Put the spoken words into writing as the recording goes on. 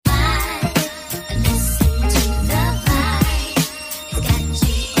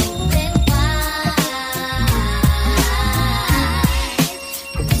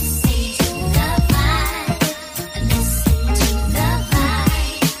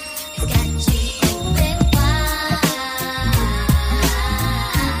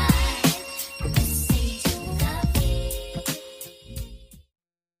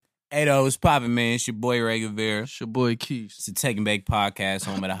Hey, though, what's poppin', man? It's your boy, Ray Guevara. It's your boy, Keith. It's the Taking Back Podcast,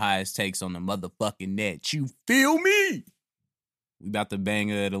 home of the highest takes on the motherfucking net. You feel me? We about to bang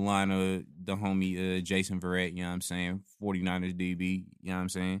the line of the homie Jason Verrett, you know what I'm saying? 49ers DB, you know what I'm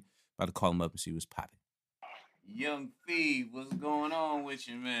saying? About to call him up and see what's poppin'. Young Phoebe, what's going on with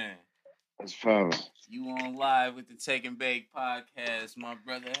you, man? That's poppin'. You on live with the Taking Back Podcast, my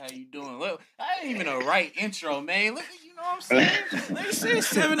brother. How you doing? Look, I ain't even a right intro, man. Look, you know what I'm saying? They say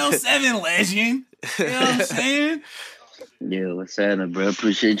 707 legend. You know what I'm saying? Yeah, what's happening, bro?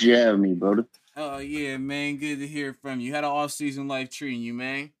 Appreciate you having me, brother. Oh, yeah, man. Good to hear from you. How the off-season life treating you,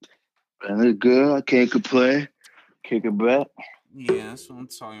 man? Man, it's good. I can't complain. Kick it back. Yeah, that's what I'm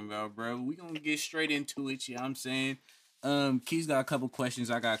talking about, bro. We gonna get straight into it, you know what I'm saying? Keith's got a couple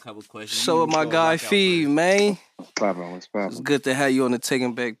questions. I got a couple questions. So my guy Phoebe, man. What's poppin'? What's poppin'? It's good to have you on the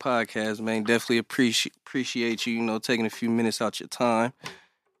Taking Back Podcast, man. Definitely appreciate you, taking a few minutes out your time.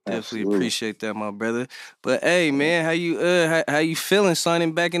 Definitely Absolutely. appreciate that, my brother. But hey, man, how you feeling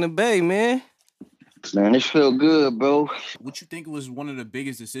signing back in the Bay, man? Man, this feel good, bro. What you think was one of the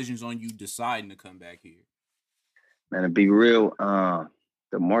biggest decisions on you deciding to come back here? Man, to be real,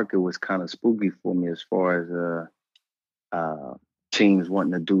 the market was kind of spooky for me as far as teams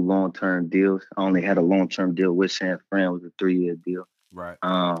wanting to do long-term deals. I only had a long-term deal with San Fran. It was a 3-year deal. Right.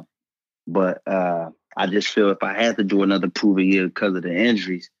 But I just feel if I had to do another proven year because of the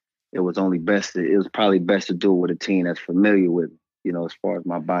injuries, it was probably best to do it with a team that's familiar with me, as far as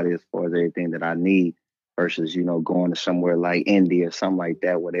my body, as far as everything that I need, versus, going to somewhere like India or something like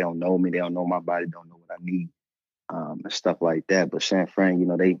that where they don't know me, they don't know my body, don't know what I need, and stuff like that. But San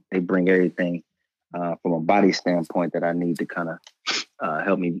Fran, they bring everything from a body standpoint that I need to kind of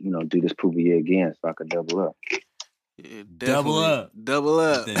help me, do this proven year again so I could double up. Yeah, Double up.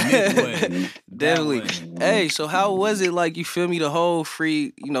 The Nick way. Definitely. That way. Hey, so how was it like, you feel me, the whole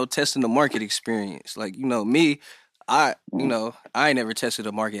free, testing the market experience? Like, me, I ain't never tested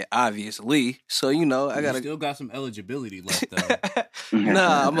the market, obviously. So, I gotta still got some eligibility left, though.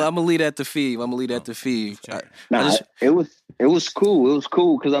 Nah, I'm gonna lead at the feed. It was cool. It was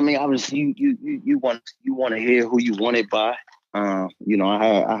cool because obviously you want to hear who you want it by. I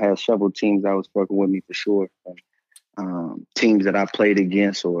had several teams that was fucking with me for sure. Teams that I played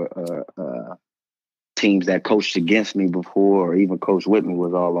against or teams that coached against me before or even coached with me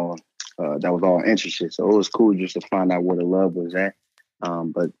was all on. That was all interested. So it was cool just to find out where the love was at.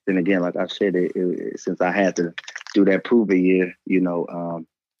 But then again, like I said, since I had to do that proven year, I'm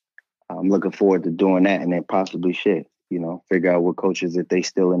looking forward to doing that and then possibly figure out what coaches, if they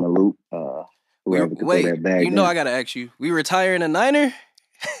still in the loop, whoever can throw that bag in. I gotta ask you, we retiring a Niner?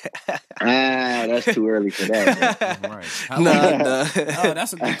 That's too early for that. Right. Nah. Oh,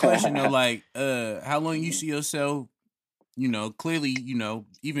 that's a good question though. Like, how long you see yourself? Clearly,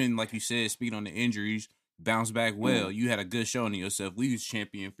 even like you said, speaking on the injuries, bounce back well. You had a good showing of yourself. We was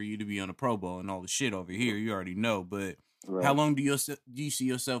champion for you to be on the Pro Bowl and all the shit over here. You already know. But Right. how long do you see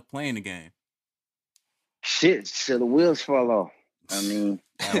yourself playing the game? Shit, till the wheels fall off. You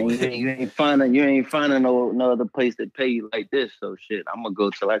ain't finding no other place that pay you like this. So shit, I'm gonna go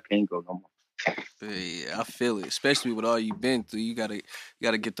till I can't go no more. Yeah, I feel it. Especially with all you've been through, you gotta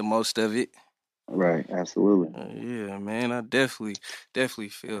get the most of it. Right, absolutely. Yeah, man, I definitely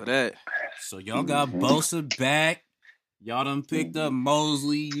feel that. So y'all got Bosa back. Y'all done picked up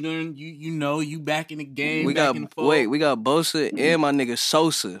Mosley. You back in the game. We got Bosa and my nigga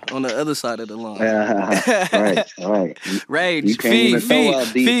Sosa on the other side of the line. Right. Ray, You can't even throw out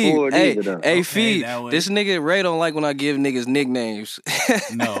D4 either, though. Hey, Okay, Feed, that was- this nigga Ray don't like when I give niggas nicknames.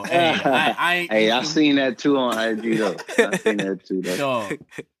 No, hey, I ain't. Hey, I seen that too on IG though. I seen that too though. Dog.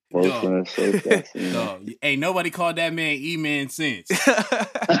 Dog. Ain't nobody called that man E-Man since.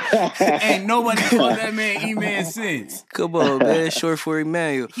 Ain't nobody called that man E-Man since. Come on, man. Short for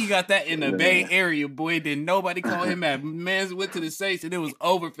Emmanuel. He got that in the Bay Area, boy. Didn't nobody call him that. Man's went to the Saints and it was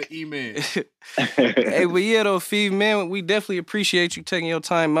over for E-Man. Hey, but yeah, though, Feed, man, we definitely appreciate you taking your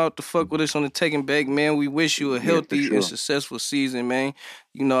time out to fuck with us on the Taking Back, man. We wish you a healthy and successful season, man.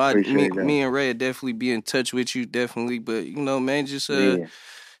 Me and Ray will definitely be in touch with you, definitely. But, man, just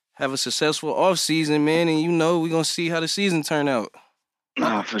have a successful off season, man, and we gonna see how the season turn out.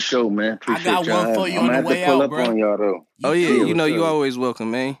 Nah, for sure, man. Appreciate I got one for you I'm on the gonna way have to pull out, up bro. on y'all though. Oh yeah, what's you up? always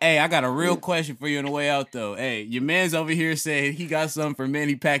welcome, man. Hey, I got a real question for you on the way out, though. Hey, your man's over here saying he got something for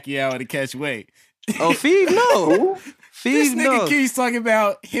Manny Pacquiao to catch weight. Oh, Feed, no. This Feed, nigga no. keeps talking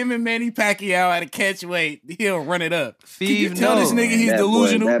about him and Manny Pacquiao at a catch weight. He'll run it up. Can you Feed, tell no. this nigga he's That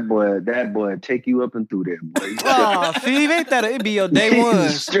delusional? That boy, take you up and through there, boy. Oh, Feed, ain't that it be your day one.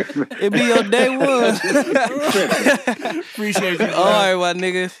 It be your day one. Appreciate you, bro. All right, my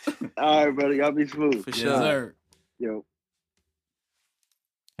nigga. All right, brother. Y'all be smooth. For sure. Sir. Yo.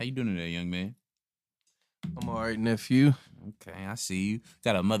 How you doing today, young man? I'm all right, nephew. Okay, I see you.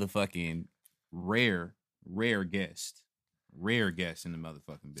 Got a motherfucking rare guest. Rare guest in the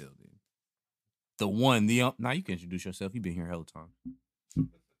motherfucking building. The one, now you can introduce yourself. You've been here hell time.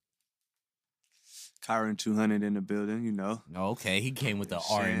 Kyron 200 in the building, you know. Okay, he came with the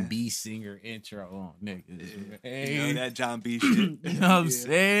R&B singer intro on, niggas. Hey. You know that John B shit. You know what I'm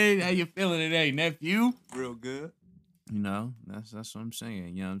saying? How you feeling today, nephew? Real good. You know, that's what I'm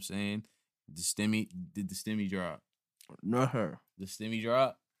saying. You know what I'm saying? Did the stimmy drop? Not her. The stimmy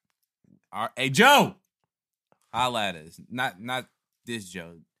drop? Hey, Joe! Holla at us. Not this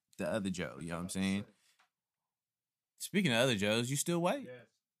Joe. The other Joe. You know what I'm saying? Speaking of other Joes, you still white? Yes.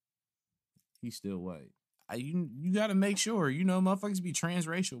 He still white. You got to make sure. You know, motherfuckers be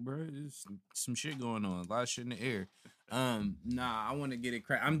transracial, bro. There's some shit going on. A lot of shit in the air. Nah, I want to get it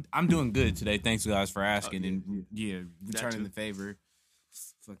I'm doing good today. Thanks, guys, for asking. And returning the favor.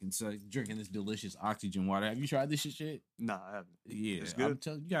 Fucking drinking this delicious oxygen water. Have you tried this shit? Nah, I haven't. Yeah, it's good. I'm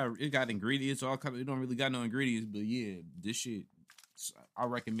telling you, it got ingredients. All kind of, it don't really got no ingredients, but yeah, this shit, I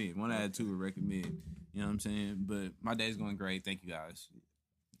recommend. 1 out of 2 would recommend. You know what I'm saying? But my day's going great. Thank you guys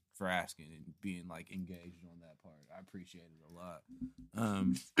for asking and being like engaged on that part. I appreciate it a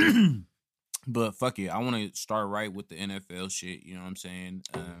lot. But fuck it, I want to start right with the NFL shit. You know what I'm saying?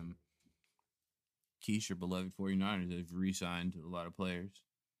 Keith, your beloved 49ers have re-signed a lot of players.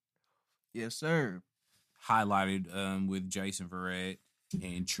 Yes, sir. Highlighted with Jason Verrett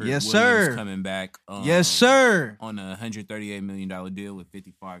and Trent Williams coming back. Yes, sir. On a $138 million deal with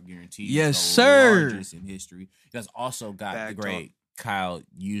 55 guarantees. Yes, sir. Largest in history. You guys also got the great Kyle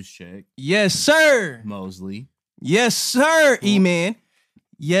Juszczyk. Yes, sir. Mosley. Yes, sir. E-Man.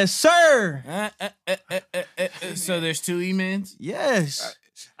 Yes, sir. So there's 2 E-Mans? Yes.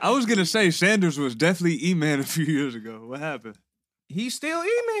 I was going to say Sanders was definitely E-Man a few years ago. What happened? He's still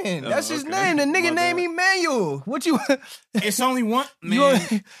E-Man. That's his name. The nigga named Emmanuel. What you... It's only one, man.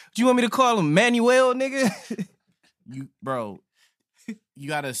 Do you want me to call him Manuel, nigga? Bro, you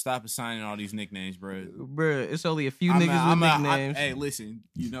got to stop assigning all these nicknames, bro. Bro, it's only a few niggas with nicknames. Hey, listen.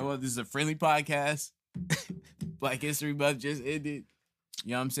 You know what? This is a friendly podcast. Black History Month just ended.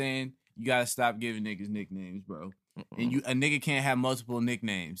 You know what I'm saying? You got to stop giving niggas nicknames, bro. And a nigga can't have multiple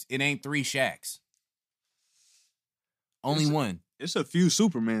nicknames. It ain't 3 Shaqs. Only one. It's a few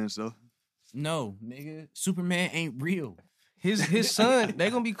Supermans, though. No, nigga. Superman ain't real. His son, they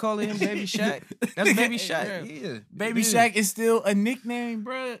gonna be calling him Baby Shaq. That's Baby Shaq. Yeah. Baby Shaq is still a nickname,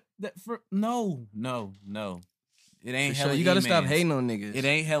 bro. No. It ain't hella You gotta stop hating on niggas. It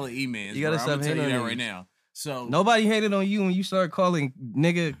ain't hella E-Mans. You gotta stop hating on that niggas right now. So nobody hated on you when you started calling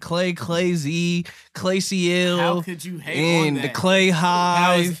nigga Clay Z, Clay CL. How could you hate on that? The Clay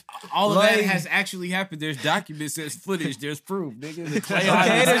Hive. All of that has actually happened. There's documents, there's footage, there's proof, nigga. The Clay Hive.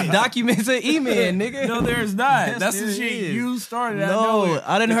 Okay, there's documents of E-Man, nigga. No, there's not. Yes, that's the shit you started. No,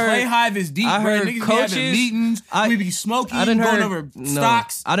 I didn't heard. Clay Hive is deep. I heard niggas coaches. Be having meetings. We be smoking. I didn't going over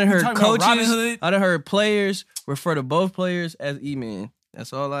stocks. I didn't heard coaches. I didn't heard players refer to both players as E-Man.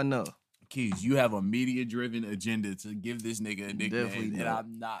 That's all I know. Keys, you have a media-driven agenda to give this nigga a nickname, Definitely and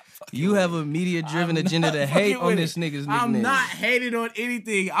I'm not fucking You have a media-driven agenda to hate on this nigga's nickname. I'm not hating on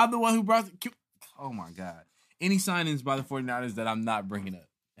anything. I'm the one who brought oh, my God. Any signings by the 49ers that I'm not bringing up?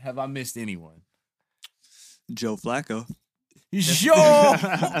 Have I missed anyone? Joe Flacco. Sure.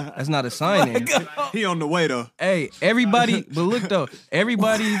 That's not a signing. He on the way, though. Hey, everybody, but look, though.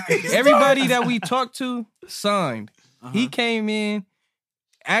 Everybody that we talked to signed. He came in.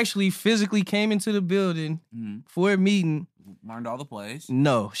 Actually physically came into the building for a meeting. Learned all the plays.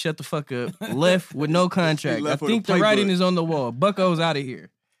 No, shut the fuck up. Left with no contract. I think the writing is on the wall. Bucko's out of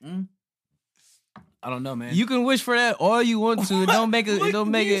here. I don't know, man. You can wish for that all you want to. It don't make it. It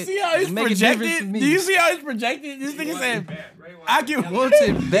don't make it. See how he's projected? Do you see how he's projected? This nigga said, "I can want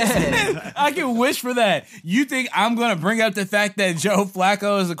it bad. I can wish for that." You think I'm gonna bring up the fact that Joe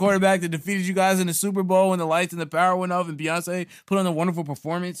Flacco is the quarterback that defeated you guys in the Super Bowl when the lights and the power went off and Beyonce put on a wonderful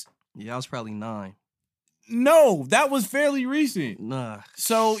performance? Yeah, I was probably 9. No, that was fairly recent. Nah.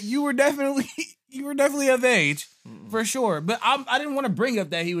 So you were definitely of age. For sure. But I didn't want to bring up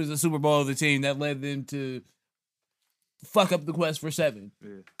that he was the Super Bowl of the team that led them to fuck up the quest for 7.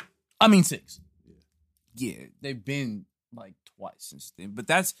 Yeah. I mean 6. Yeah, they've been like twice since then. But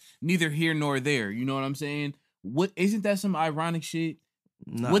that's neither here nor there. You know what I'm saying? Isn't that some ironic shit?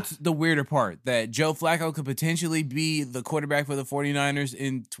 Nah. What's the weirder part? That Joe Flacco could potentially be the quarterback for the 49ers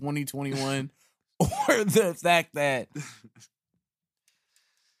in 2021? Or the fact that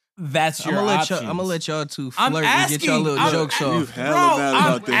That's your options. I'm gonna let y'all two flirt and get y'all little jokes off.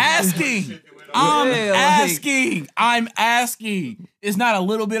 I'm asking. I'm asking. It's not a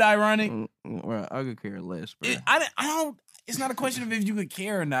little bit ironic. Well, I could care less, bro. I don't. It's not a question of if you could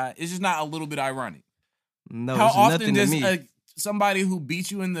care or not. It's just not a little bit ironic. No, how it's often nothing does to me. Somebody who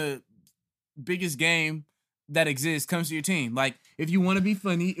beats you in the biggest game that exists comes to your team? Like, if you want to be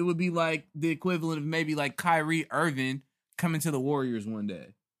funny, it would be like the equivalent of maybe like Kyrie Irving coming to the Warriors one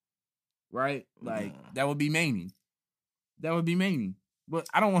day, right? Like that would be Manning. That would be Manning. But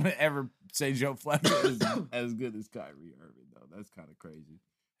I don't want to ever say Joe Flacco is as good as Kyrie Irving, though. That's kind of crazy.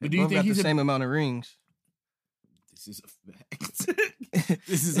 But do you think he's the same amount of rings? This is a fact.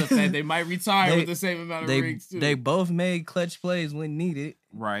 This is a fact. They might retire with the same amount of rings, too. They both made clutch plays when needed.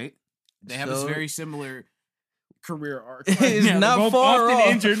 Right. They have a very similar career arc. It's not far off.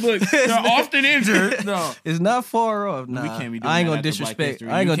 Injured. Look, they're often injured. No, it's not far off. Nah, we can't be doing I ain't that gonna disrespect.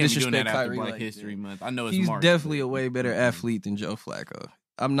 I ain't gonna disrespect Kyrie. Black History Month. I know it's he's March, definitely a way better athlete than Joe Flacco.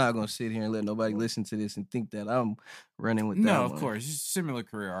 I'm not gonna sit here and let nobody listen to this and think that I'm running with that. No, of course, it's a similar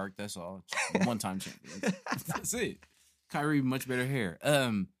career arc. That's all. One-time champion. That's it. Kyrie, much better hair.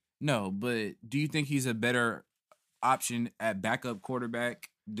 No, but do you think he's a better option at backup quarterback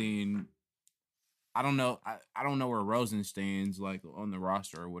than? I don't know. I don't know where Rosen stands, like on the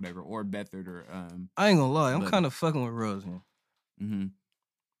roster or whatever, or Beathard or. I ain't gonna lie. I'm kind of fucking with Rosen. Mm-hmm.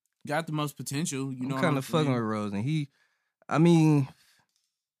 Got the most potential. You know, I'm kind of fucking with Rosen.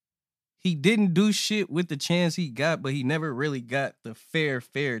 He didn't do shit with the chance he got, but he never really got the fair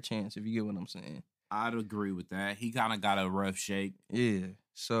chance. If you get what I'm saying. I'd agree with that. He kind of got a rough shake. Yeah.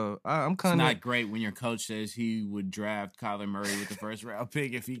 So I'm kind of not great when your coach says he would draft Kyler Murray with the first round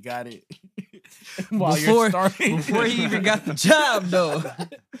pick if he got it while you're starting. Before he even got the job, though.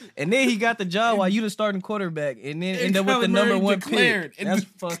 And then he got the job while you the starting quarterback, and then end up with the number one pick. That's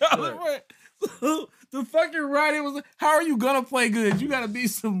fucked up. The fucking writing was, how are you gonna play good? You gotta be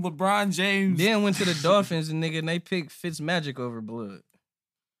some LeBron James. Then went to the Dolphins and they picked Fitzmagic over Blood.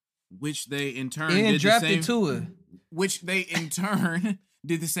 Which they in turn and drafted Tua. Which they in turn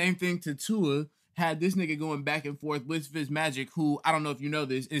did the same thing to Tua. Had this nigga going back and forth with Fitzmagic, who, I don't know if you know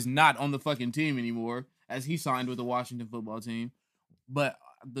this, is not on the fucking team anymore, as he signed with the Washington football team. But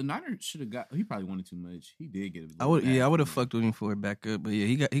the Niners should have got, he probably wanted too much. He did get it. I would have fucked with him for a backup. But yeah,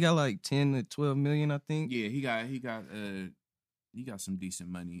 he got like 10 to 12 million, I think. Yeah, he got some decent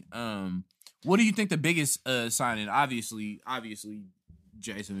money. What do you think the biggest signing? Obviously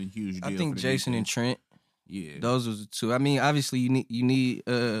Jason and huge deal. I think Jason and Trent. Yeah. Those was the two. I mean, obviously you need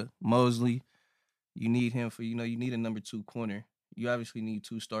Mosley. You need him for, you need a number 2 corner. You obviously need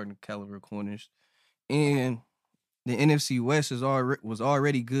 2 starting caliber corners. And the NFC West was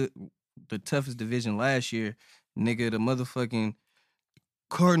already good, the toughest division last year. Nigga, the motherfucking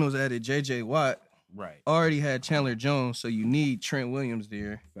Cardinals added J.J. Watt. Right. Already had Chandler Jones, so you need Trent Williams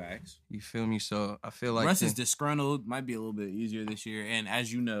there. Facts. You feel me? So I feel like Russ is disgruntled. Might be a little bit easier this year. And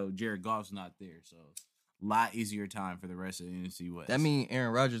as you know, Jared Goff's not there, so a lot easier time for the rest of the NFC West. That means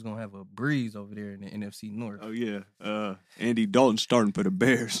Aaron Rodgers gonna have a breeze over there in the NFC North. Oh yeah. Andy Dalton starting for the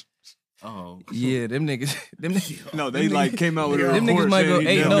Bears. Oh yeah, them niggas. No, they like came out with a them niggas might go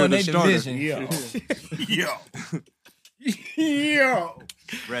 8-0 in their division. Yo.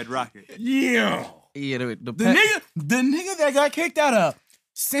 Red Rocket. Yeah, the nigga that got kicked out of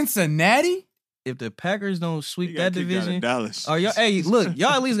Cincinnati. If the Packers don't sweep that division, Dallas. Oh, hey, look,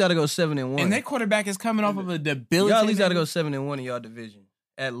 y'all at least got to go 7-1. And their quarterback is coming off of a debilitating. Y'all at least got to go 7-1 in y'all division,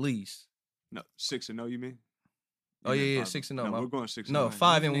 at least. No, 6-0. You mean? Oh yeah, 6-0. No, we're going 6-0. No,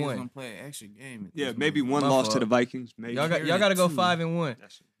 5-1. Gonna play an extra game. Yeah, maybe one loss to the Vikings. Maybe y'all got to go 5-1.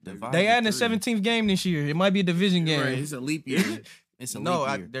 They adding a 17th game this year. It might be a division game. Right, it's a leap year. It's a leap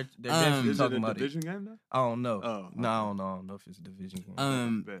year. They're definitely talking about it. Is it a division game now? I don't know. Oh, okay. No, I don't know if it's a division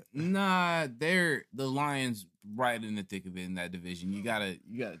game. Nah, they're the Lions right in the thick of it in that division. You gotta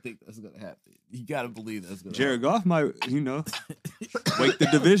think that's gonna happen. You gotta believe that's gonna Jared Goff might, wake the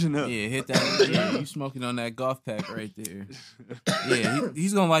division up. Yeah, hit that. Yeah, you smoking on that golf pack right there. Yeah,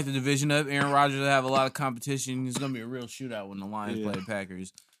 he's gonna light the division up. Aaron Rodgers will have a lot of competition. It's gonna be a real shootout when the Lions play the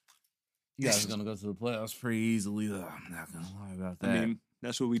Packers. You guys are gonna go to the playoffs pretty easily. I'm not gonna lie about that. I mean,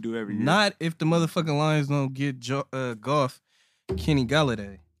 that's what we do every year. Not if the motherfucking Lions don't get Goff, Kenny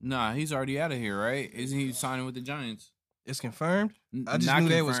Galladay. Nah, he's already out of here, right? Isn't he signing with the Giants? It's confirmed. I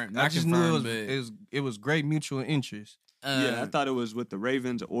just knew it was great mutual interest. Yeah, I thought it was with the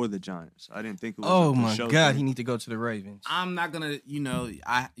Ravens or the Giants. I didn't think it was. Oh my God, he need to go to the Ravens. I'm not gonna.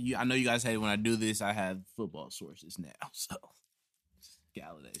 I know you guys hate when I do this. I have football sources now, so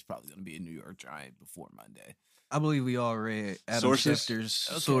Galladay's probably going to be a New York Giant before Monday. I believe we all read Adam Sources? Schefter's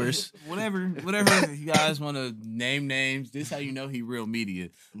Okay, source. Whatever you guys want to name names. This how you know he real media.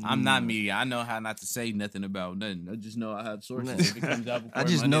 I'm not media. I know how not to say nothing about nothing. I just know I have sources. If it comes out before I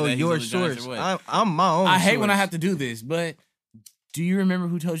just Monday know that he's your on the Giants source. or what. I'm my own. I hate when I source. have to do this, but do you remember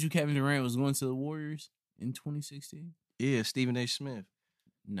who told you Kevin Durant was going to the Warriors in 2016? Yeah, Stephen A. Smith.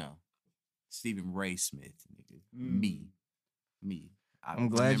 No. Stephen Ray Smith, nigga. Me. I'm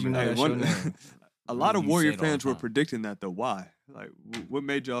glad you know Hey, that's your name. a lot of You Warrior say it all the fans were time. predicting that, though. Why? Like, what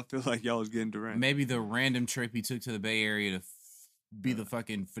made y'all feel like y'all was getting Durant? Maybe the random trip he took to the Bay Area to be the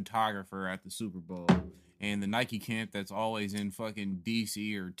fucking photographer at the Super Bowl. And the Nike camp that's always in fucking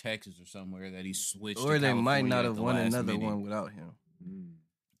DC or Texas or somewhere that he switched Or to they might California not at have the won last another minute. one without him.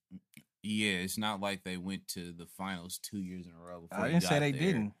 Yeah, it's not like they went to the finals 2 years in a row before I he didn't say got they there.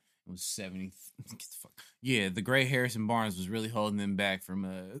 didn't. It was 70. Get the fuck. Yeah, the great Harrison Barnes was really holding them back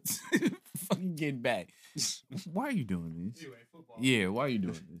from fucking getting back. Why are you doing this? Yeah, why are you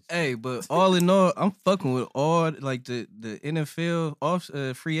doing this? Hey, but all in all, I'm fucking with all like the NFL off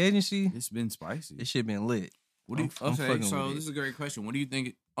free agency. It's been spicy. This shit been lit. What do you, I'm okay, fucking so with this it. is a great question. What do you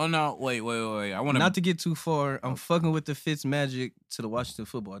think? Oh no, wait. I want Not to get too far, I'm fucking with the Fitz magic to the Washington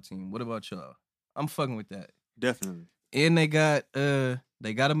football team. What about y'all? I'm fucking with that. Definitely. And they got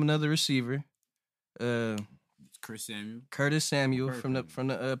him another receiver, Chris Samuel. Curtis Samuel from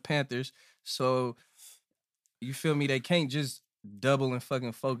the Panthers. So you feel me? They can't just double and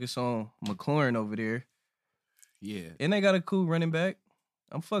fucking focus on McLaurin over there. Yeah. And they got a cool running back.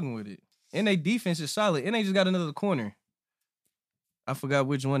 I'm fucking with it. And they defense is solid. And they just got another corner. I forgot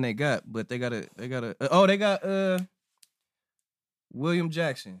which one they got, but they got William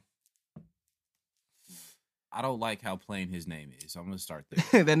Jackson. I don't like how plain his name is. I'm gonna start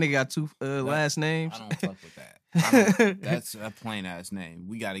there. That nigga got two last names. I don't fuck with that. That's a plain ass name.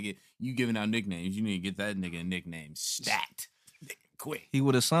 We gotta get you giving out nicknames. You need to get that nigga a nickname stat. Quick. He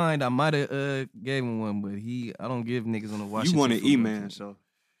would have signed. I might have gave him one, but I don't give niggas on the Washington. You want an football E-Man, team. so,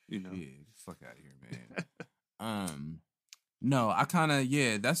 you know. Yeah, fuck out of here, man. No, I kind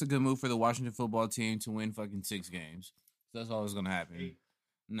of that's a good move for the Washington football team to win fucking 6 games. That's always gonna happen.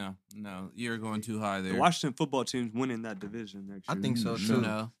 No, you're going too high there. The Washington football team's winning that division next year. I think so too.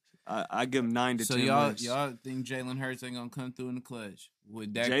 No. I give them 9 to So 10 wins. y'all think Jalen Hurts ain't gonna come through in the clutch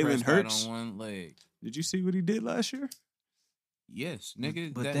with Dak Jalen Prescott Hurts? on one leg? Did you see what he did last year? Yes,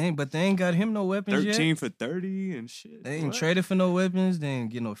 nigga. But they ain't got him no weapons 13 yet. for 30 and shit. They ain't What? traded for no weapons. They ain't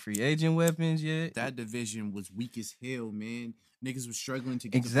get no free agent weapons yet. that division was weak as hell, man. Niggas was struggling to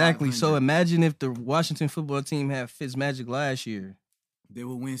get Exactly. To So 500. imagine if the Washington football team had Fitzmagic last year. They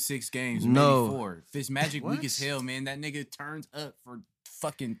will win 6 games, No. maybe 4. Fitzmagic weak What? as hell, man. That nigga turns up for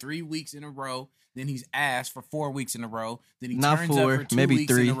fucking 3 weeks in a row. Then he's ass for 4 weeks in a row. Then he Not turns 4, up for 2 maybe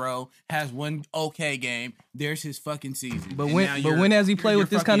weeks 3. in a row. Has one okay game. There's his fucking season. But And when- now but you're- when has he played you're with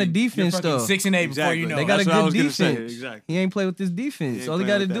this kinda fucking- defense, you're fucking though? 6 and 8 before you Exactly. know. They it. got That's a what I good was gonna say, defense. exactly. He ain't played with this He defense. ain't All he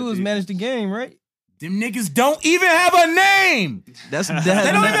played got to with do that is manage the game, right? Them niggas don't even have a name. That has They don't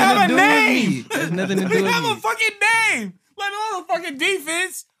even nothing have to a do name. with me. There's nothing to They do with have a me. fucking name. Let alone a fucking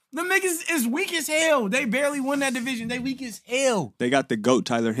defense. Them niggas is weak as hell. They barely won that division. They weak as hell. They got the GOAT,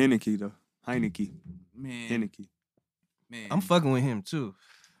 Tyler Heineke, though. Heineke. Man, man. I'm fucking with him too.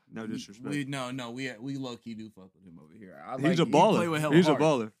 No disrespect. We low key do fuck with him over here. He's a he play baller. with hella He's a heart.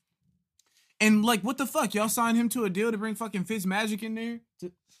 baller. And like, what the fuck? Y'all signed him to a deal to bring fucking Fitzmagic in there?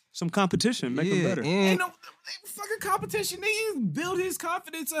 Some competition. Make him better. And Ain't no fucking competition. They build his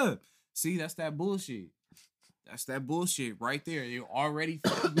confidence up. See, that's that bullshit. That's that bullshit right there. You're already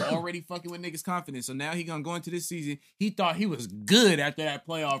fucking with niggas' confidence. So now he gonna go into this season. He thought he was good after that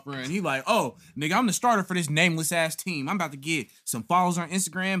playoff run. He like, oh, nigga, I'm the starter for this nameless ass team. I'm about to get some follows on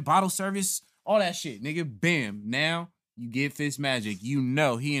Instagram, bottle service, all that shit. Nigga, bam. Now you get Fitzmagic. You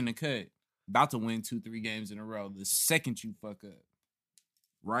know he in the cut. About to win 2-3 games in a row the second you fuck up.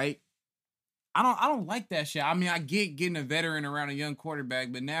 Right? I don't like that shit. I mean, I get getting a veteran around a young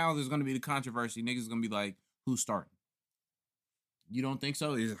quarterback, but now there's gonna be the controversy. Niggas gonna be like, who's starting? You don't think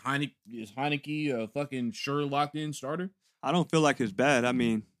so? Is Heineke a fucking sure locked in starter? I don't feel like it's bad. I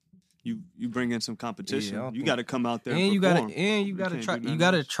mean, you bring in some Yeah, I competition. don't You think- got to come out there and and you perform. gotta can't try. do You nothing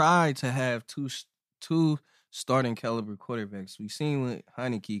gotta else. try to have two starting caliber quarterbacks. We've seen what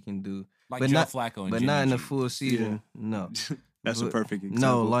Heineke can do, Like but Joe not Flacco and but Jimmy not in the G. full season. No, That's a But- perfect example.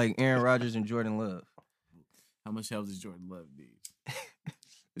 no, like Aaron Rodgers and Jordan Love. How much help does Jordan Love need?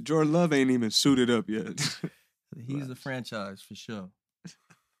 Jordan Love ain't even suited up yet. He's a franchise for sure.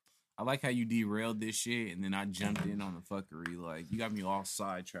 I like how you derailed this shit and then I jumped in on the fuckery. Like you got me all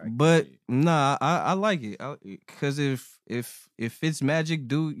sidetracked. But nah, I like it. Cause if Fitzmagic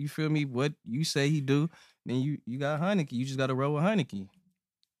do, you feel me? What you say he do, then you got Heineke. You just got to roll with Heineke.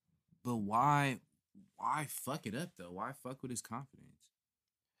 But why fuck it up though? Why fuck with his confidence?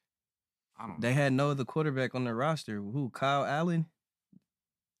 I don't know. They had no other quarterback on the roster. Who? Kyle Allen?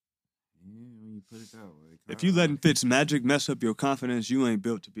 Yeah, when you put it that way. If you letting Fitzmagic mess up your confidence, you ain't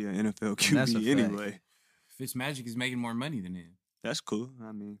built to be an NFL QB anyway. Fitzmagic is making more money than him. That's cool.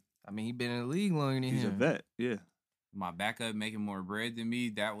 I mean, he been in the league longer than him. He's a vet, yeah. My backup making more bread than me,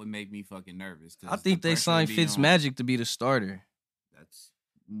 that would make me fucking nervous. I think they signed Fitzmagic to be the starter. That's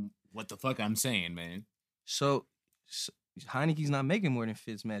what the fuck I'm saying, man. So Heineke's not making more than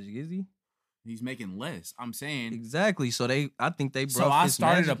Fitzmagic, is he? He's making less. I'm saying exactly. So I think they brought. So I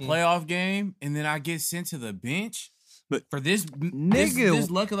started a playoff game and then I get sent to the bench. But for this nigga,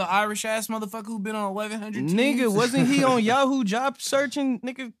 this luck of the Irish ass motherfucker who been on 1,100 teams. Nigga, wasn't he on Yahoo job searching?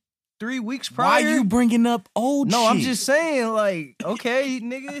 Nigga, 3 weeks prior. Why you bringing up old shit? No, I'm just saying, like, okay,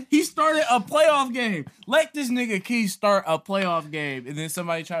 nigga. He started a playoff game. Let this nigga Keith start a playoff game, and then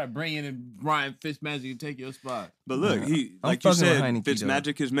somebody try to bring in and Ryan Fitzmagic and take your spot. But look, like you said,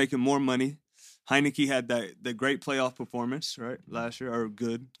 Fitzmagic is making more money. Heineke had the great playoff performance, right, last year, or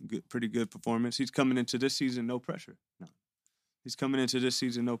pretty good performance. He's coming into this season, no pressure. No, he's coming into this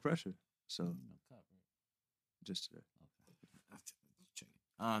season, no pressure. So, just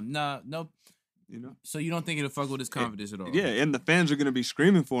no. You know, so you don't think it'll fuck with his confidence at all? Yeah, and the fans are gonna be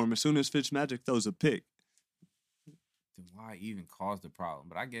screaming for him as soon as Fitzmagic throws a pick. Then why even cause the problem?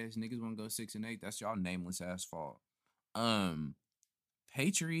 But I guess niggas want to go 6-8. That's y'all nameless ass fault.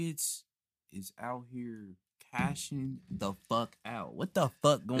 Patriots is out here cashing the fuck out. What the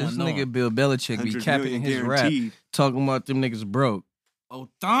fuck going on? This nigga Bill Belichick be capping his rap, talking about them niggas broke. Oh,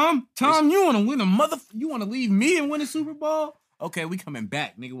 Tom, you want to win you want to leave me and win a Super Bowl? Okay, we coming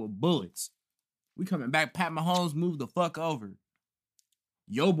back, nigga, with bullets. We coming back. Pat Mahomes, move the fuck over.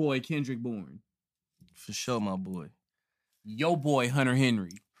 Yo boy, Kendrick Bourne. For sure, my boy. Yo boy, Hunter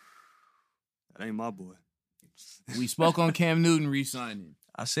Henry. That ain't my boy. We spoke on Cam Newton re-signing.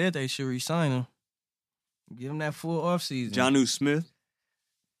 I said they should re-sign him. Give him that full offseason. Jonnu Smith.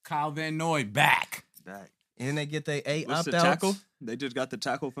 Kyle Van Noy back. And they get their 8 opt-outs. The tackle? They just got the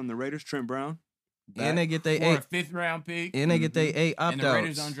tackle from the Raiders, Trent Brown. Back. And they get their 8 5th round pick. And they get their 8 opt-outs. And the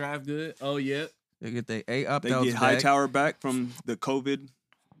Raiders don't draft good. Oh, yeah. They get their 8 opt-outs. They get Hightower back from the COVID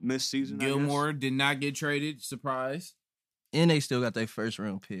missed season. Gilmore did not get traded. Surprise. And they still got their 1st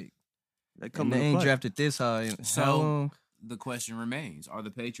round pick. They ain't drafted this high. So the question remains: are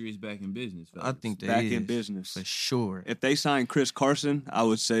the Patriots back in business? Fellas? I think they back in business for sure. If they sign Chris Carson, I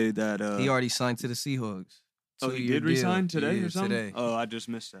would say that he already signed to the Seahawks. Oh, he did resign today or something? Today. Oh, I just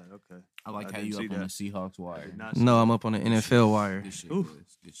missed that. Okay. I like how you up on the Seahawks wire. No, I'm up on the NFL wire. Good shit.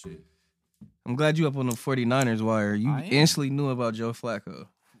 Good shit. I'm glad you up on the 49ers wire. You instantly knew about Joe Flacco.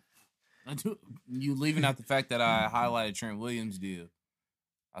 I do. You leaving out the fact that I highlighted Trent Williams' deal.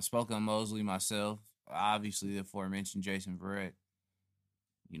 I spoke on Mosley myself. Obviously, the aforementioned Jason Verrett.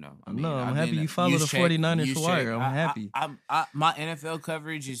 You know, I mean, I'm happy you follow the 49ers wire. I'm happy. My NFL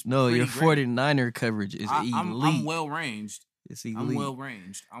coverage is your great. 49er coverage is elite. I'm well ranged. It's elite.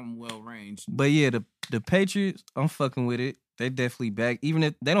 I'm well ranged. But yeah, the Patriots, I'm fucking with it. They definitely back. Even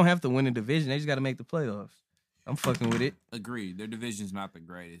if they don't have to win the division, they just got to make the playoffs. I'm fucking with it. Agreed. Their division's not the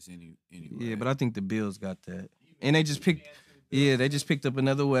greatest anyway. Yeah, but I think the Bills got that. And they just picked up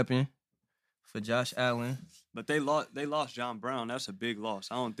another weapon for Josh Allen. But they lost John Brown. That's a big loss.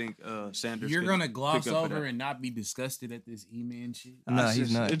 I don't think Sanders. You're gonna gloss over and not be disgusted at this E-Man shit. Nah,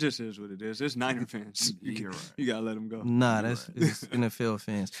 he's not. It just is what it is. It's Niner fans. You gotta let them go. Nah, it's NFL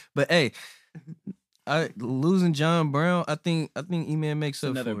fans. But hey, losing John Brown, I think E-Man makes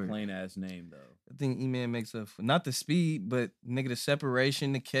up for it. Another plain ass name though. I think E-Man makes up for not the speed, but nigga the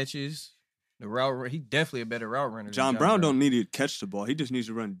separation, the catches. The route, he definitely a better route runner. John Brown don't need to catch the ball. He just needs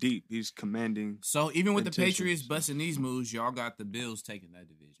to run deep. He's commanding. So even with the Patriots busting these moves, y'all got the Bills taking that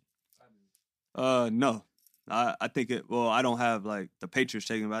division. No, I think it. Well, I don't have like the Patriots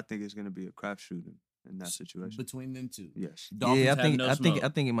taking, but I think it's going to be a crapshoot in that situation between them two. Yes. Dolphins I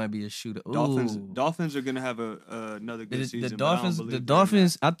think it might be a shooter. Dolphins are going to have another good season. The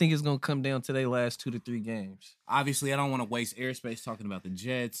Dolphins. I think it's going to come down to their last 2 to 3 games. Obviously, I don't want to waste airspace talking about the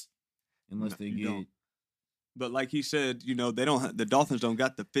Jets. Unless they get, but like he said, you know, they don't. The Dolphins don't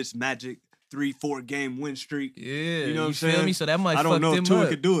got the Fitzmagic 3-4 game win streak. Yeah, you know what I'm saying? Me? So that might. I don't know if Tua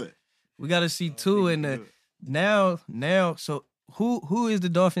could do it. We got to see Tua in the now. So who is the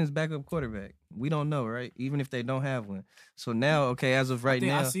Dolphins' backup quarterback? We don't know, right? Even if they don't have one. So now, okay, as of right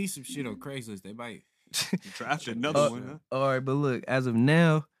now, I see some shit on Craigslist. They might draft another one. Huh? All right, but look, as of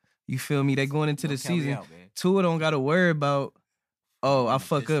now, you feel me? They going into the season. Tua don't got to worry about. Oh, I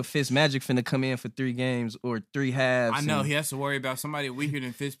fuck up. Fitzmagic finna come in for 3 games or 3 halves. I know he has to worry about somebody weaker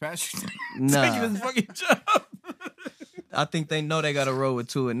than Fitzpatrick nah. taking his fucking job. I think they know they got to roll with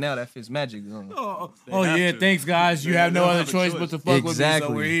Tua now that Fitzmagic gone. Oh yeah, thanks guys. You have no other choice but to fuck with me,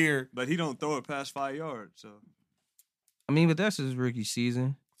 so we're here. But he don't throw it past 5 yards. So I mean, but that's his rookie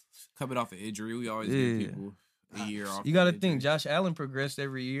season. Coming off an injury, we always give people a year off. You got to think, Josh Allen progressed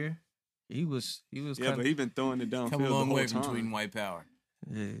every year. He was. Yeah, but he been throwing it downfield. Come a long way between white power.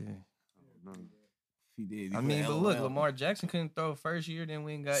 Yeah. He did. I mean, but look, Lamar Jackson couldn't throw first year. Then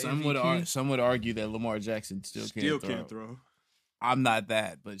we ain't got MVP. Some would argue that Lamar Jackson still can't throw. I'm not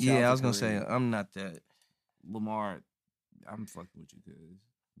that, but yeah, I was gonna say I'm not that. Lamar, I'm fucking with you because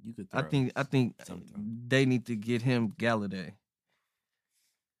you could throw. I think they need to get him Galladay.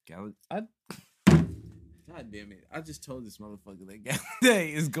 God damn it! I just told this motherfucker that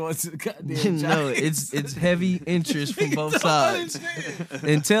Galladay is going to the goddamn Giants. No, it's heavy interest from both sides.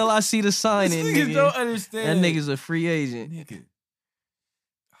 Until I see the signing, nigga, don't understand. That nigga's a free agent. Nigga.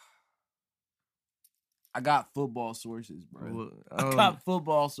 I got football sources, bro. I got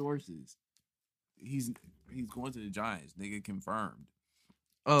football sources. He's going to the Giants. Nigga confirmed.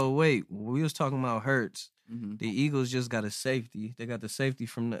 Oh wait, we was talking about Hurts. Mm-hmm. The Eagles just got a safety. They got the safety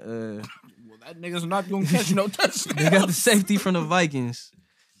from the. Well, that nigga's not gonna catch no touchdowns. They got the safety from the Vikings.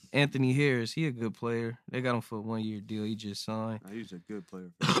 Anthony Harris, he a good player. They got him for a 1-year deal. He just signed. He's a good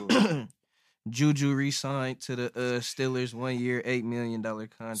player for sure. Juju re-signed to the Steelers, 1 year, $8 million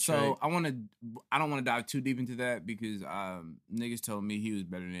contract. So I don't want to dive too deep into that because niggas told me he was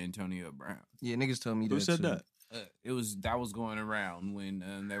better than Antonio Brown. Yeah, niggas told me that. Who said too. That? That was going around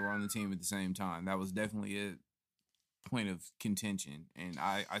when they were on the team at the same time. That was definitely a point of contention, and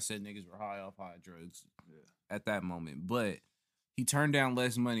I said niggas were high off high drugs at that moment. But he turned down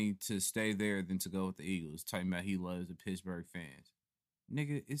less money to stay there than to go with the Eagles. Talking about he loves the Pittsburgh fans.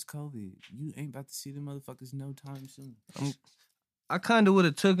 Nigga, it's COVID. You ain't about to see the motherfuckers no time soon. I kind of would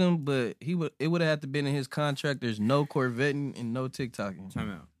have took him, but it would have had to been in his contract. There's no Corvetting and no TikToking.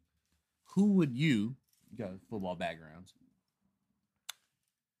 Time out. Who would you got football backgrounds?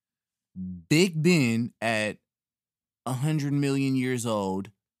 Big Ben at 100 million years old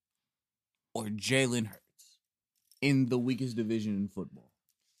or Jalen Hurts in the weakest division in football?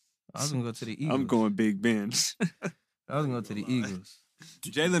 I was going to go to the Eagles. I'm going Big Ben. I was going to go to the Eagles.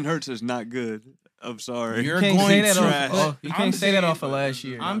 Jalen Hurts is not good. I'm sorry. You can't say that off of last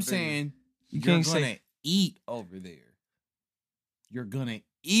year. I'm saying you're going to eat over there. You're going to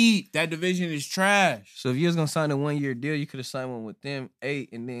eat. That division is trash. So if you was going to sign a 1-year deal, you could have signed one with them, 8,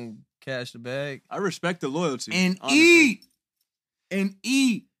 and then cash the bag. I respect the loyalty. And honestly.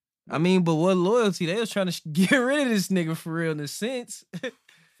 Eat. I mean, but what loyalty? They was trying to get rid of this nigga for real in a sense.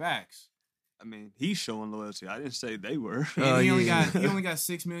 Facts. I mean, he's showing loyalty. I didn't say they were. He only got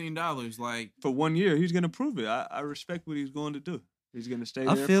 $6 million. Like for 1 year, he's gonna prove it. I respect what he's going to do. He's gonna stay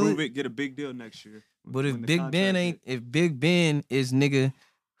there, prove it, get a big deal next year. But if Big Ben is nigga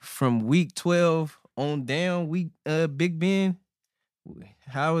from week 12 on down, Big Ben,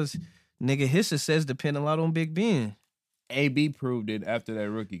 how is nigga his success depend a lot on Big Ben? AB proved it after that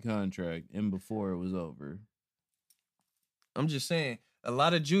rookie contract and before it was over. I'm just saying. A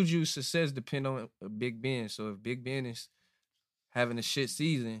lot of Juju's success depend on Big Ben. So if Big Ben is having a shit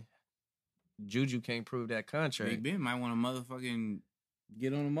season, Juju can't prove that contract. Big Ben might want to motherfucking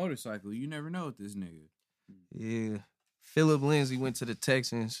get on a motorcycle. You never know with this nigga. Yeah. Philip Lindsay went to the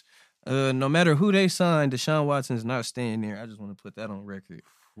Texans. No matter who they signed, Deshaun Watson's not staying there. I just want to put that on record.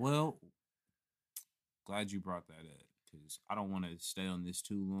 Well, glad you brought that up because I don't want to stay on this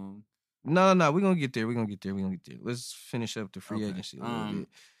too long. No, we're going to get there. Let's finish up the free agency a little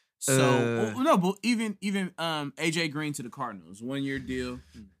bit. But even AJ Green to the Cardinals, 1 year deal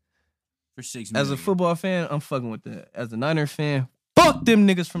for $6 million. As a football fan, I'm fucking with that. As a Niner fan, fuck them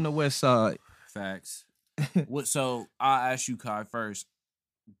niggas from the West Side. Facts. So I'll ask you, Kai, first.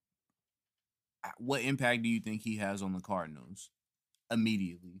 What impact do you think he has on the Cardinals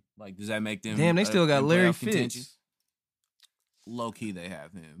immediately? Like, does that make them? Damn, they still got Larry Fitz. Low key, they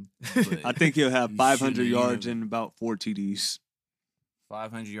have him. I think he'll have 500 yards and about 4 TDs.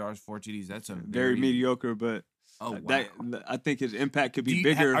 500 yards, 4 TDs. That's a very mediocre, but wow. I think his impact could be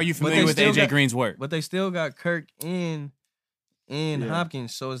bigger. Are you familiar with AJ Green's work? But they still got Kirk and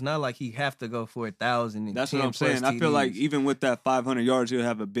Hopkins, so it's not like he have to go for 1,000. That's what I'm saying. I feel like even with that 500 yards, he'll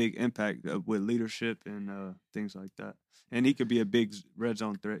have a big impact with leadership and things like that. And he could be a big red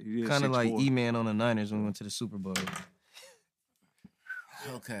zone threat. Kind of like E-Man on the Niners when we went to the Super Bowl.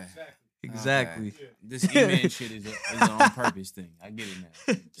 Okay. Exactly. Okay. This E-Man shit is an on-purpose thing. I get it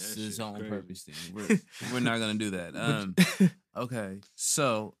now. This is an on-purpose thing. We're not going to do that. Okay.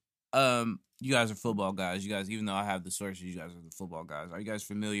 So, you guys are football guys. You guys, even though I have the sources, you guys are the football guys. Are you guys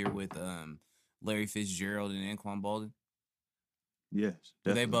familiar with Larry Fitzgerald and Anquan Boldin? Yes,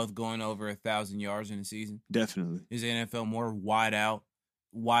 definitely. Are they both going over 1,000 yards in a season? Definitely. Is the NFL more wide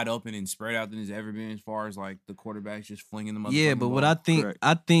open and spread out than it's ever been as far as like the quarterbacks just flinging the motherfucking Yeah, but ball? what I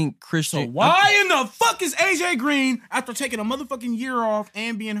think Christian. So why in the fuck is AJ Green, after taking a motherfucking year off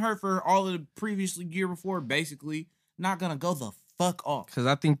and being hurt for all of the previous year before, basically not gonna go the fuck off? Because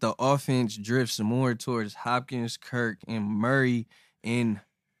I think the offense drifts more towards Hopkins, Kirk, and Murray, and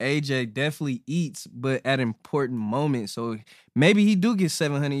AJ definitely eats, but at important moments. So maybe he do get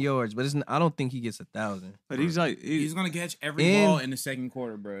 700 yards, but I don't think he gets 1,000. But he's gonna catch every ball in the second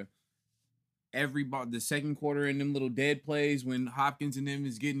quarter, bro. Every ball, the second quarter, in them little dead plays when Hopkins and them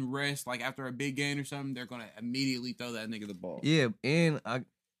is getting rest, like after a big game or something, they're gonna immediately throw that nigga the ball. Yeah, and I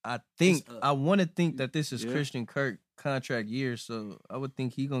think I want to think that this is Christian Kirk contract year, so I would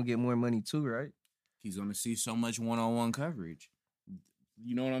think he gonna get more money too, right? He's gonna see so much one-on-one coverage.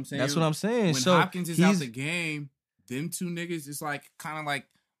 You know what I'm saying? That's what I'm saying. When Hopkins is out the game, them two niggas, it's like kind of like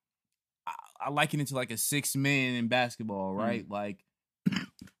I liken it to like a 6 man in basketball, right? Like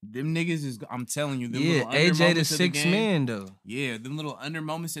them niggas is, I'm telling you, them little AJ the 6 man though. Yeah, them little under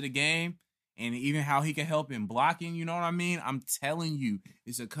moments of the game, and even how he can help in blocking. You know what I mean? I'm telling you,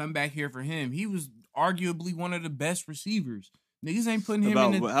 it's a comeback here for him. He was arguably one of the best receivers. Niggas ain't putting him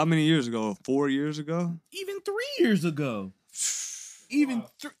in. How many years ago? 4 years ago? Even 3 years ago. Even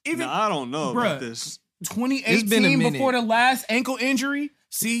I don't know about this. 2018 before the last ankle injury.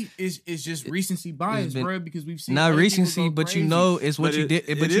 See, it's just recency bias, bro. Because we've seen not recency, but you know it's what you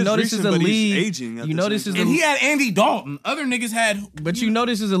did. But you know this is a league. You know this is, and he had Andy Dalton. Other niggas had. But you know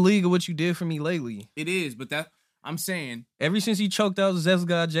this is a league of what you did for me lately. It is, but that I'm saying. Ever since he choked out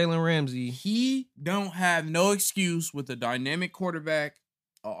Zesga, Jalen Ramsey, he don't have no excuse with a dynamic quarterback,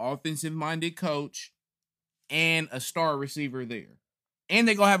 an offensive-minded coach, and a star receiver there. And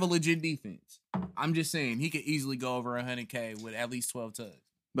they gonna have a legit defense. I'm just saying he could easily go over 100K with at least 12 tugs.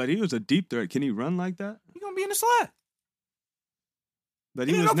 But he was a deep threat. Can he run like that? He gonna be in the slot. But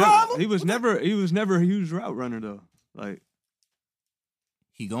he was never a huge route runner though. Like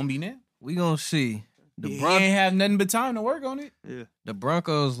he gonna be now. We gonna see. He ain't have nothing but time to work on it. Yeah. The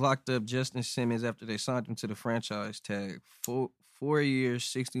Broncos locked up Justin Simmons after they signed him to the franchise tag. 4 years,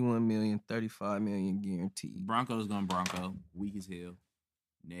 $61 million, $35 million guaranteed. Broncos gonna Bronco. Weak as hell.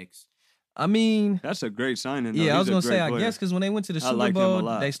 Next. I mean, that's a great signing. Though. Yeah, I was gonna say, I guess, because when they went to the Super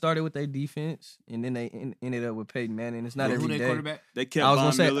Bowl, they started with their defense, and then they ended up with Peyton Manning. It's not every day. They kept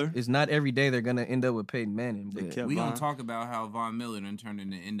Von Miller. It's not every day they're gonna end up with Peyton Manning. But we gonna talk about how Von Miller done turned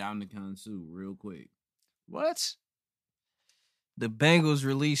into Ndamukong Suh real quick. What? The Bengals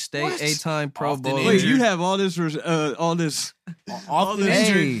released state 8-time Pro Bowl. Wait, you have all this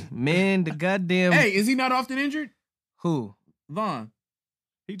Hey, man, the goddamn. Hey, is he not often injured? Who? Von.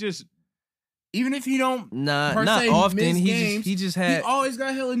 He just. Even if he don't, not often. He just had. He always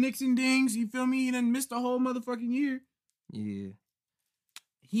got hella nicks and dings. You feel me? He done missed a whole motherfucking year. Yeah.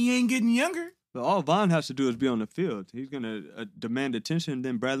 He ain't getting younger. But all Von has to do is be on the field. He's gonna demand attention. And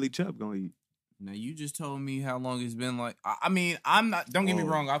then Bradley Chubb gonna eat. Now you just told me how long it's been. Like, I mean, I'm not. Don't get me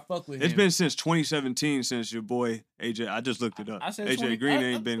wrong. I fuck with him. It's been since 2017 since your boy AJ. I just looked it up. I said AJ Green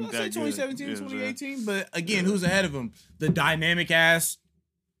ain't been that good. 2017, 2018. But again, who's ahead of him? The dynamic ass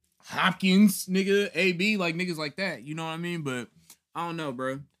Hopkins, nigga, AB, like niggas like that. You know what I mean? But I don't know,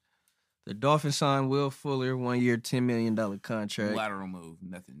 bro. The Dolphins signed Will Fuller, 1 year, $10 million contract. Lateral move,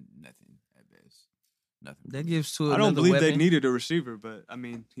 nothing at best. Nothing. That gives to I another don't believe weapon. they needed a receiver, but I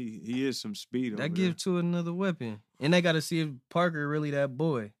mean, he is some speed. That gives to another weapon, and they got to see if Parker really that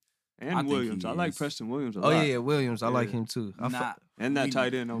boy. And Williams, I like Preston Williams a lot. Yeah, Williams, I like him too. And that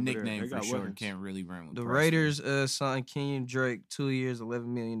tight end over nickname there. for sure. Can't really run with the Raiders. Signed Kenyon Drake, 2 years, $11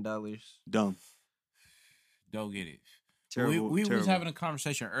 million. Dumb. Don't get it. Terrible. We was having a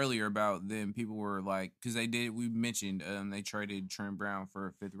conversation earlier about them. People were like, because we mentioned they traded Trent Brown for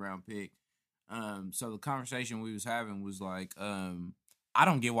a 5th round pick. So the conversation we was having was like, I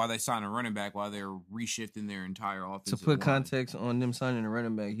don't get why they signed a running back while they're reshifting their entire offensive To put line. context on them signing a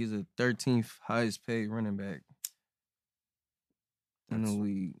running back, he's a 13th highest paid running back in the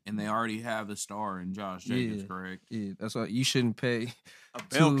league. And they already have a star in Josh Jacobs, correct? Yeah, that's why you shouldn't pay a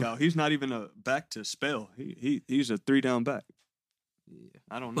bell cow. He's not even a back to spell. He's a 3-down back. Yeah,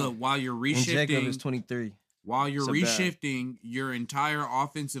 I don't know. But while you're reshifting, and Jacob is 23. While you're reshifting your entire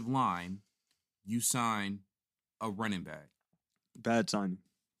offensive line, you sign a running back. Bad signing.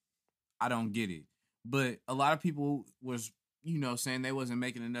 I don't get it. But a lot of people was, saying they wasn't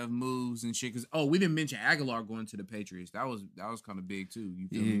making enough moves and shit. Because we didn't mention Aguilar going to the Patriots. That was kind of big too. You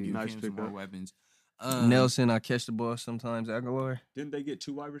feel me? Nice some more weapons. Nelson, I catch the ball sometimes. Aguilar. Didn't they get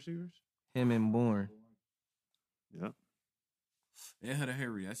 2 wide receivers? Him and Bourne. Yep. Yeah,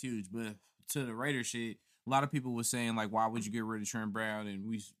 Harry. That's huge. But to the Raiders shit, a lot of people were saying, like, why would you get rid of Trent Brown? And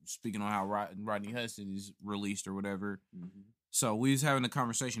we speaking on how Rodney Hudson is released or whatever. Mm-hmm. So we was having a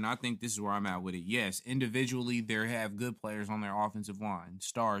conversation. I think this is where I'm at with it. Yes, individually, they have good players on their offensive line,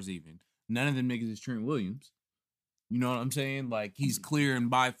 stars even. None of them niggas is Trent Williams. You know what I'm saying? Like, he's clear and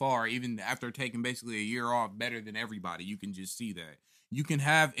by far, even after taking basically a year off, better than everybody. You can just see that. You can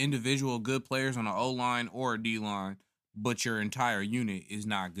have individual good players on an O-line or a D-line, but your entire unit is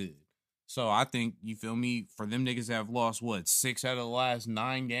not good. So I think, you feel me, for them niggas that have lost, 6 out of the last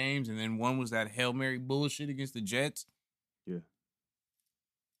 9 games, and then one was that Hail Mary bullshit against the Jets? Yeah.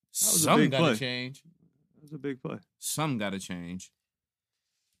 Something got to change. That was a big play. Something got to change.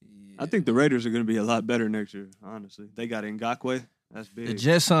 Yeah. I think the Raiders are going to be a lot better next year, honestly. They got Ngakoue. That's big. The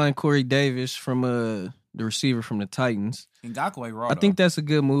Jets signed Corey Davis from the receiver from the Titans. Ngakoue raw. I think that's a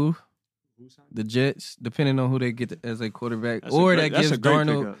good move. The Jets, depending on who they get as a quarterback. That gives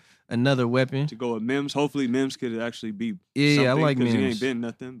Darnold another weapon. To go with Mims. Hopefully Mims could actually be something. I like Mims. He ain't been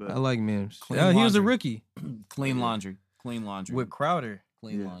nothing. But I like Mims. He was a rookie. Clean laundry. With Crowder.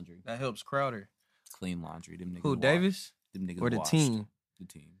 Clean laundry. That helps Crowder. Clean laundry. Them niggas Who, Davis? Them niggas or the washed. team? The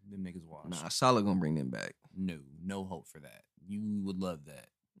team. Them niggas washed. Nah, Saleh gonna bring them back. No hope for that. You would love that.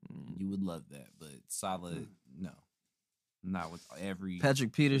 You would love that. But Saleh, no. Not with every...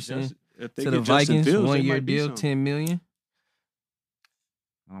 Patrick Peterson to the Vikings, Fields, 1-year deal, $10 million.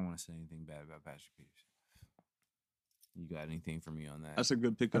 I don't want to say anything bad about Patrick Peterson. You got anything for me on that? That's a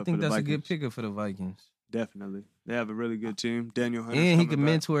good pickup. I think for the that's Vikings. A good pickup for the Vikings. Definitely. They have a really good team. Daniel Hunter. And he can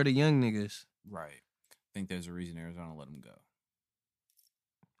mentor the young niggas. Right. I think there's a reason Arizona let him go.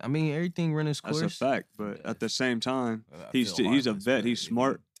 I mean, everything running its course. That's a fact. But at the same time, he's a vet. He's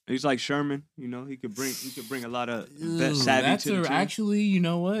smart. He's like Sherman. He could bring a lot of vet savvy to the team. Actually, you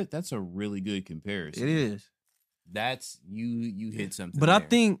know what? That's a really good comparison. It is. That's you hit something. But there. I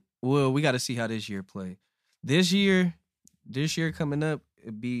think we got to see how this year play. This year coming up,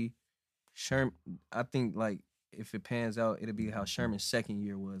 it'd be Sherman. I think like if it pans out, it'll be how Sherman's second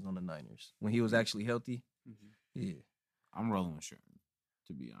year was on the Niners when he was actually healthy. Mm-hmm. Yeah, I'm rolling with Sherman,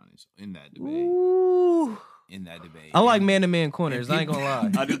 to be honest, in that debate. Ooh. In that debate, I like man-to-man corners. I ain't gonna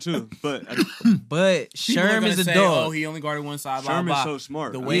lie. I do too, but Sherm is a say, dog. Oh, he only guarded one side. Sherman's so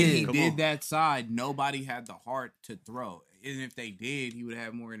smart. The way he did that side, nobody had the heart to throw. And if they did, he would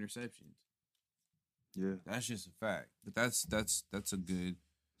have more interceptions. Yeah, that's just a fact. But that's a good.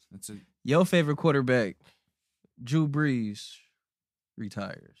 Your favorite quarterback, Drew Brees,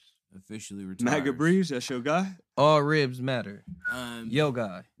 retires. Officially retires. Maga Brees, that's your guy? All ribs matter. Yo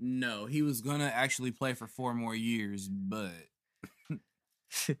guy. No, he was gonna actually play for 4 more years, but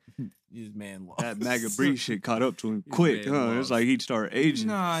his man lost. That Maga Brees shit caught up to him quick, huh? It's like he'd start aging.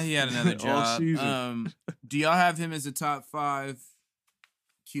 Nah, he had another job. All season. Do y'all have him as a top 5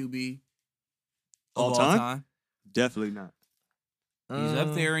 QB all time? Definitely not. He's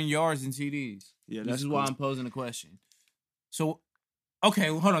up there in yards and TDs. Yeah, this is why I'm posing the question. So,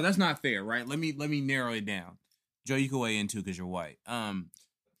 okay, well, hold on. That's not fair, right? Let me narrow it down. Joe, you can weigh in too because you're white.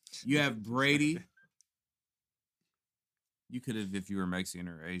 You have Brady. You could have if you were Mexican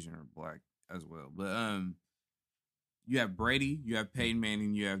or Asian or black as well. But you have Brady, you have Peyton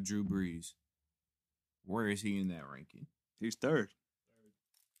Manning, you have Drew Brees. Where is he in that ranking? He's 3rd.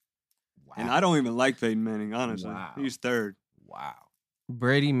 Wow. And I don't even like Peyton Manning, honestly. Wow. He's 3rd. Wow.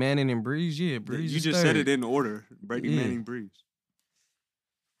 Brady, Manning, and Brees? Yeah, Brees You just 3rd. said it in order. Brady, Manning, Brees.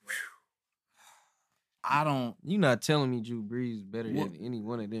 You're not telling me Drew Brees better than any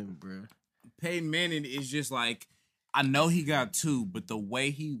one of them, bro. Peyton Manning is just like, I know he got 2, but the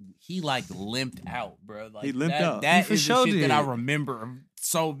way he like limped out, bro. Like, he limped out. That is the shit that I remember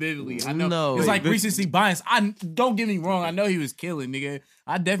so vividly. I know it's like recency bias. Don't get me wrong. I know he was killing, nigga.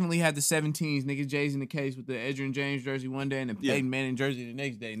 I definitely had the 17s, nigga. Jay's in the case with the Edgerrin James jersey one day and the Peyton Manning jersey the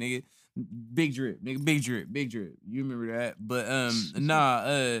next day, nigga. Big drip, nigga. Big drip. You remember that? But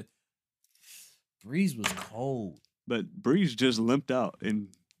Brees was cold. But Brees just limped out and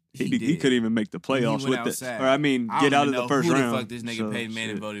he couldn't even make the playoffs with it. Or get out of the first round. Who the fuck this nigga Peyton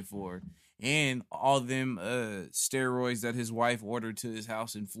Manning voted for? And all them steroids that his wife ordered to his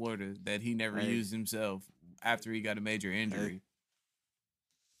house in Florida that he never used himself after he got a major injury.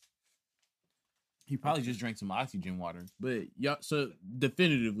 He probably just drank some oxygen water. But y'all, so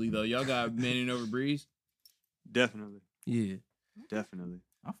definitively though, y'all got Manning over Breeze. Definitely. Yeah. Definitely.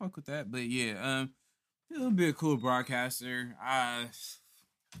 I fuck with that. But yeah, he'll be a cool broadcaster.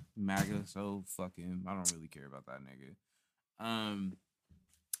 MAGA, so fucking I don't really care about that nigga.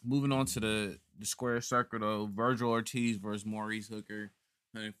 Moving on to the square circle though, Virgil Ortiz versus Maurice Hooker,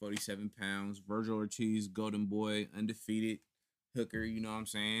 147 pounds. Virgil Ortiz, Golden Boy, undefeated. Hooker, you know what I'm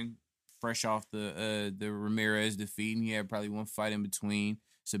saying? Fresh off the Ramirez defeat, and he had probably one fight in between.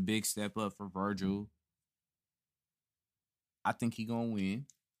 It's a big step up for Virgil. I think he gonna win.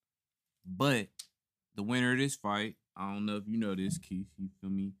 But the winner of this fight, I don't know if you know this, Keith. You feel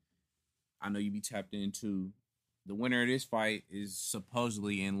me? I know you be tapped in too. The winner of this fight is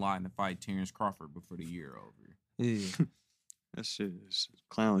supposedly in line to fight Terrence Crawford before the year over. Yeah. That shit is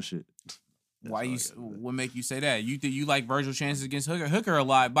clown shit. Why you? What make you say that? You think you like Virgil chances against Hooker? Hooker a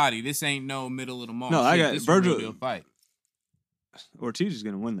live body. This ain't no middle of the mall. No, I got this Virgil. A real fight. Ortiz is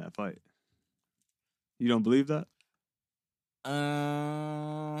gonna win that fight. You don't believe that?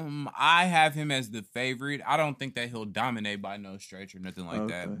 I have him as the favorite. I don't think that he'll dominate by no stretch or nothing like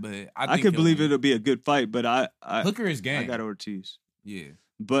that. But I could believe it'll be a good fight. But Hooker is game. I got Ortiz. Yeah.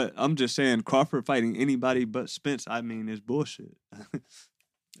 But I'm just saying Crawford fighting anybody but Spence, I mean, is bullshit.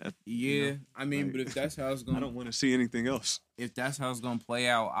 Yeah, I mean, but if that's how it's going, I don't want to see anything else. If that's how it's going to play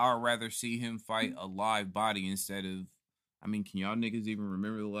out, I'd rather see him fight a live body instead of. I mean, can y'all niggas even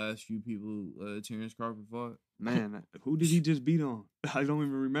remember the last few people Terrence Crawford fought? Man, who did he just beat on? I don't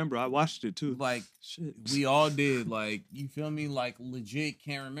even remember. I watched it too. Like, shit, we all did. Like, you feel me? Like, legit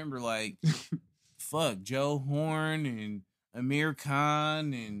can't remember. Like, fuck, Joe Horn and Amir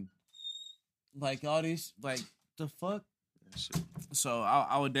Khan and like all this. Like, the fuck. So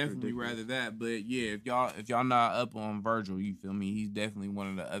I would definitely rather that. But yeah, if y'all not up on Virgil, you feel me? He's definitely one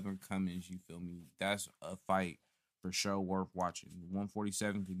of the up and comings. You feel me? That's a fight for sure worth watching.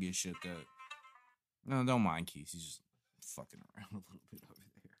 147 could get shook up. No, don't mind Keith. He's just fucking around a little bit over there.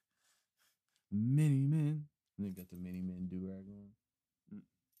 Mini Man. They got the Mini Man do-rag on.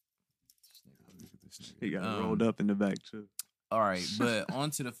 He got rolled up in the back too. All right, but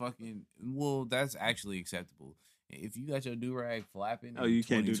on to the fucking. Well, that's actually acceptable. If you got your do-rag flapping, you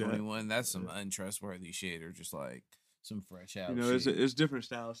can't do that. That's some untrustworthy shit, or just like some fresh out. You know, it's different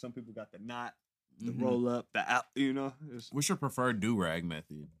styles. Some people got the knot, the roll up, the out. You know, what's your preferred do-rag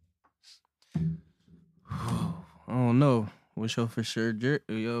method? I don't know. What's your preferred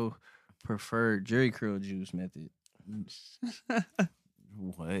Jerry curl juice method?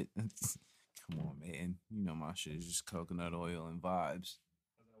 What? Come on, man. You know my shit is just coconut oil and vibes.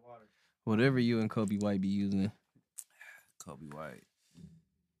 Whatever you and Kobe White be using. Kobe White.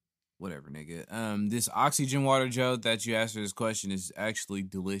 Whatever, nigga. This oxygen water, Joe, that you asked for this question is actually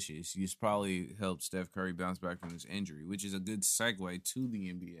delicious. It's probably helped Steph Curry bounce back from his injury, which is a good segue to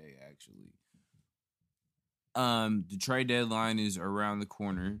the NBA, actually. The trade deadline is around the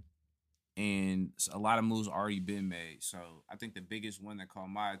corner, and a lot of moves already been made. So I think the biggest one that caught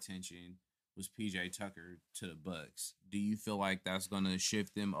my attention was PJ Tucker to the Bucks. Do you feel like that's gonna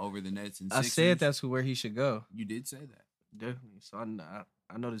shift them over the Nets and Sixers? I said that's where he should go. You did say that. Definitely. So I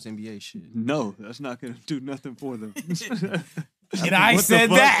know this NBA shit. No, that's not gonna do nothing for them. And I said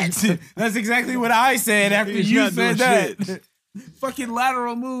that. That's exactly what I said after you said that. Fucking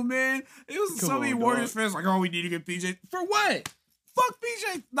lateral move, man. It was so many Warriors fans like, oh, we need to get PJ. For what? Fuck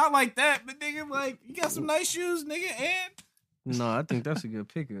PJ. Not like that, but nigga, like, you got some nice shoes, nigga, and... No, I think that's a good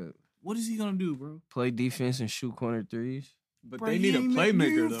pickup. What is he gonna do, bro? Play defense and shoot corner threes. But bro, they need a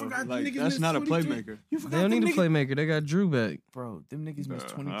playmaker, though. Like, that's not a playmaker. They don't need a playmaker. They got Drew back. Bro, them niggas missed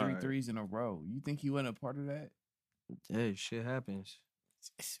 23 threes in a row. You think he wasn't a part of that? Hey, shit happens.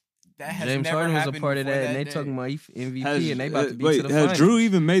 James Harden was a part of that, and they talking about MVP, and they about to be to the finals. Has Drew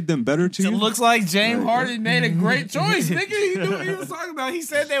even made them better to you? It looks like James Harden made a great choice, nigga. He knew what he was talking about. He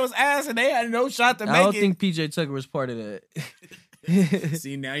said they was ass, and they had no shot to make it. I don't think PJ Tucker was part of that.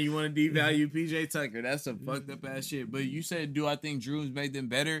 See, now you want to devalue PJ Tucker. That's some fucked up ass shit. But you said, do I think Drew's made them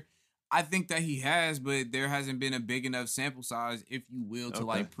better? I think that he has, but there hasn't been a big enough sample size, if you will, to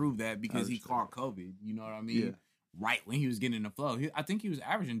like prove that because he caught COVID. You know what I mean? Yeah. Right when he was getting in the flow. I think he was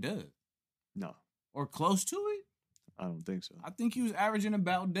averaging dub. No. Or close to it? I don't think so. I think he was averaging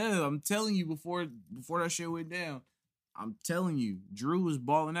about dub. I'm telling you, before that shit went down, I'm telling you, Drew was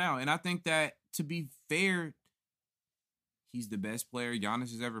balling out. And I think that, to be fair, he's the best player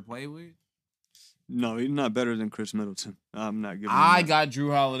Giannis has ever played with. No, he's not better than Chris Middleton. I'm not giving him I got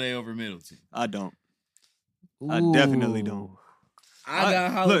Drew Holiday over Middleton. I don't. Ooh. I definitely don't. I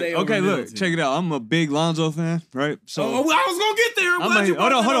got Holiday. Look, check it out. I'm a big Lonzo fan, right? So I was gonna get there.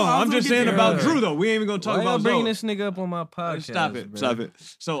 Hold on. I'm just saying about Drew though. We ain't even gonna talk about Zoe. Bringing this nigga up on my podcast. Stop it.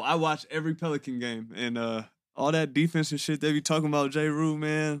 So I watch every Pelican game, and all that defense and shit they be talking about J. Rue,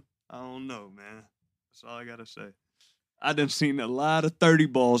 man. I don't know, man. That's all I gotta say. I done seen a lot of 30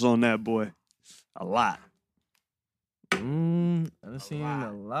 balls on that boy. A lot. I done seen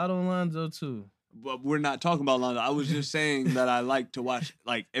a lot on Lonzo too. But we're not talking about Lonzo. I was just saying that I like to watch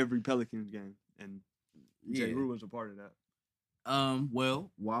like every Pelicans game, and J. Rue was a part of that.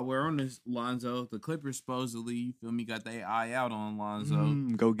 Well, while we're on this, Lonzo, the Clippers supposedly, you feel me, got their eye out on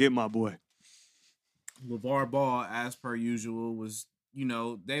Lonzo. Go get my boy. LeVar Ball, as per usual, was, you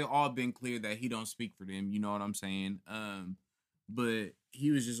know, they all been clear that he don't speak for them. You know what I'm saying? But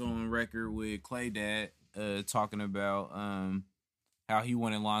he was just on record with Clay Dad, talking about how he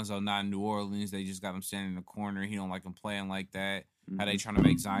wanted Lonzo not in New Orleans. They just got him standing in the corner. He don't like him playing like that. How they trying to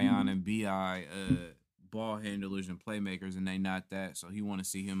make Zion and B.I. Ball handlers and playmakers, and they not that. So he want to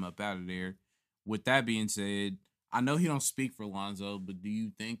see him up out of there. With that being said, I know he don't speak for Lonzo, but do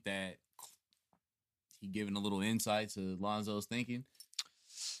you think that he giving a little insight to Lonzo's thinking?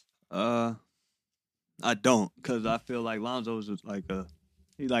 I don't, because I feel like Lonzo's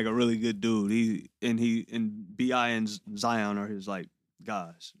he's like a really good dude. He and B.I. and Zion are his like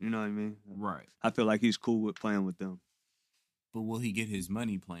guys. You know what I mean? Right. I feel like he's cool with playing with them. But will he get his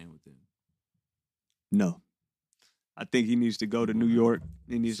money playing with them? No. I think he needs to go to New York.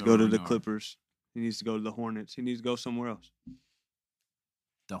 He needs to go to the Clippers. He needs to go to the Hornets. He needs to go somewhere else.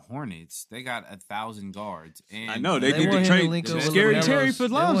 The Hornets, they got 1,000 guards. And I know, they need to trade Scary Terry for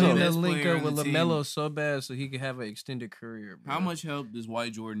Lonzo. They want him to link up with LaMelo so bad so he can have an extended career. Bro. How much help does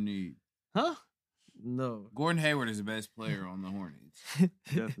White Jordan need? Huh? No. Gordon Hayward is the best player on the Hornets.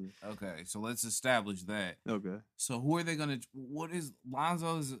 Definitely. Okay, so let's establish that. Okay. So who are they going to... What is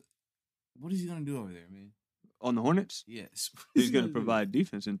he going to do over there, man? On the Hornets? Yes. He's going to provide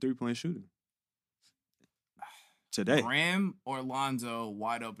defense and three-point shooting. Today. Graham or Lonzo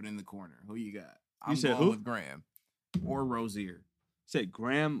wide open in the corner? Who you got? I'm going with Graham or Rozier. Say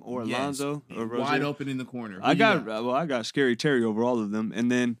Graham or Lonzo or Rozier? Wide open in the corner. I got Scary Terry over all of them.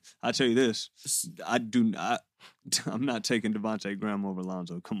 And then I tell you this, I'm not taking Devontae Graham over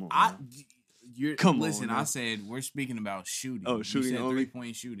Lonzo. Come on. Listen, I said we're speaking about shooting. Oh, shooting only,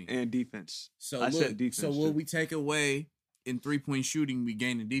 3-point shooting and defense. So I said defense. So will we take away in 3-point shooting? We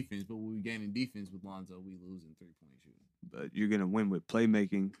gain in defense, but will we gain in defense with Lonzo? We lose in 3-point shooting. But you're gonna win with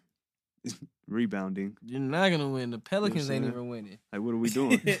playmaking, rebounding. You're not gonna win. The Pelicans ain't even winning. Like, what are we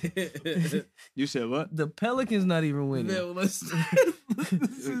doing? You said what? The Pelicans not even winning.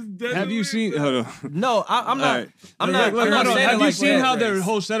 Have you seen? Hold on. No, I'm not. Right. I'm not. Look, have you seen how their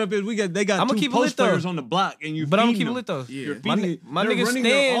whole setup is? They got two post players on the block, and you. But I'm gonna keep them. it lit though. Yeah. My niggas running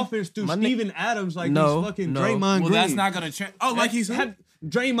their offense through Steven Adams like he's fucking Draymond Green. Well, that's not gonna change. Oh, like he's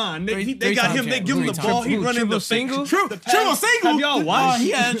Draymond. They got him. They give him the ball. He running the single. Triple single. Have y'all watched?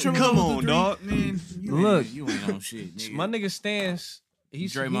 He had triple. Come on, dog. Man, look, you ain't on shit. Nigga. My nigga Stans. He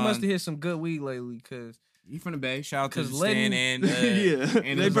must have hit some good weed lately, cause he from the Bay. Shout out to Stan and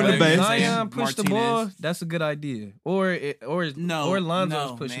and they from the Bay. Zion push the ball. That's a good idea. Or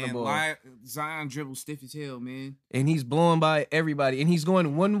Lonzo's pushing the ball. Zion dribble stiff as hell, man. And he's blowing by everybody, and he's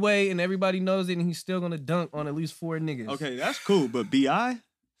going one way, and everybody knows it, and he's still gonna dunk on at least 4 niggas. Okay, that's cool, but B.I.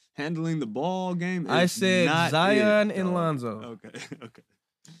 handling the ball game. I said Zion and Lonzo. Okay.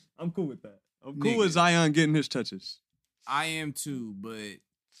 I'm cool with that. I'm cool with Zion getting his touches. I am too, but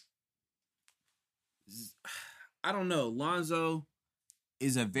I don't know. Lonzo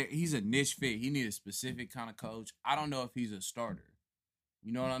is he's a niche fit. He needs a specific kind of coach. I don't know if he's a starter.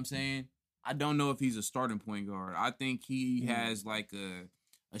 You know what I'm saying? I don't know if he's a starting point guard. I think he has like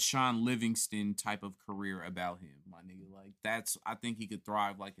a Sean Livingston type of career about him, my nigga. Like I think he could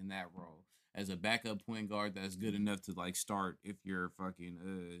thrive like in that role as a backup point guard that's good enough to like start if your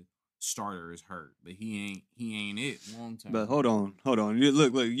fucking starter is hurt. But he ain't it long term. But hold on. You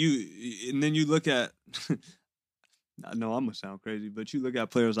look and then you look at. I know I'm gonna sound crazy, but you look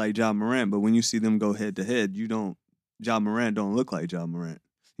at players like Ja Morant. But when you see them go head to head, Ja Morant don't look like Ja Morant.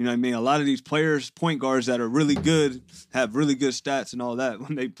 You know what I mean? A lot of these players, point guards that are really good, have really good stats and all that.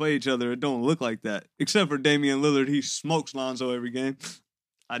 When they play each other, it don't look like that. Except for Damian Lillard, he smokes Lonzo every game.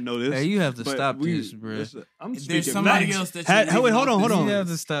 I know this. Hey, you have to stop this, bro. I'm There's somebody Max. else that you wait, hold on. You have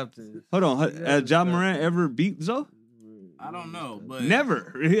to stop this. Hold on. Has Ja Morant ever beat Zoe? I don't know, but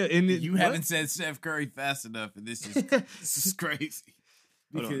never. You haven't said Steph Curry fast enough, and this is crazy.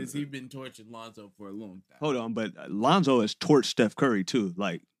 Because he's been torching Lonzo for a long time. Hold on, but Lonzo has torched Steph Curry too.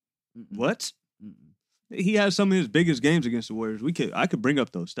 Like, what? He has some of his biggest games against the Warriors. I could bring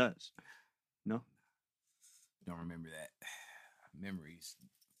up those stats. No? Don't remember that. Memory's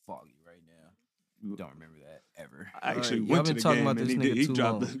foggy right now. Don't remember that ever. I actually went to the game and he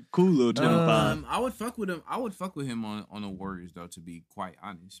dropped a cool little 25. I would fuck with him. I would fuck with him on the Warriors though, to be quite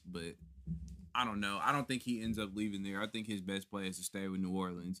honest. But I don't know. I don't think he ends up leaving there. I think his best play is to stay with New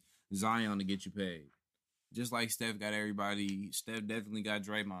Orleans. Zion to get you paid. Just like Steph got everybody. Steph definitely got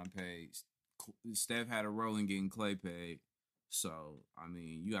Draymond paid. Steph had a role in getting Clay paid. So, I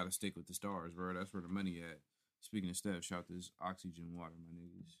mean, you got to stick with the stars, bro. That's where the money at. Speaking of Steph, shout this oxygen water, my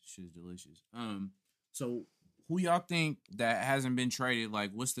niggas. Shit's delicious. So who y'all think that hasn't been traded?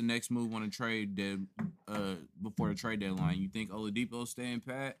 Like, what's the next move on a trade before the trade deadline? You think Oladipo's staying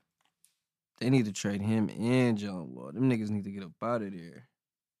pat? They need to trade him and John Wall. Them niggas need to get up out of there.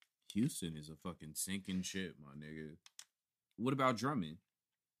 Houston is a fucking sinking ship, my nigga. What about Drummond?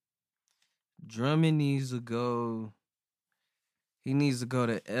 Drummond needs to go. He needs to go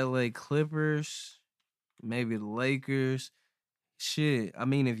to LA Clippers, maybe the Lakers. Shit. I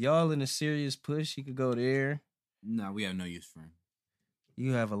mean, if y'all in a serious push, he could go there. No, we have no use for him.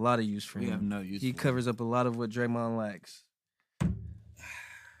 You have a lot of use for him. We have no use for him. He covers up a lot of what Draymond lacks.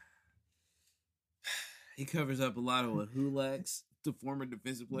 He covers up a lot of what who lacks. The former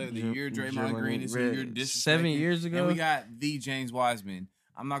defensive player of the year, Draymond Green, is your disrespect. 7 years ago. And we got the James Wiseman.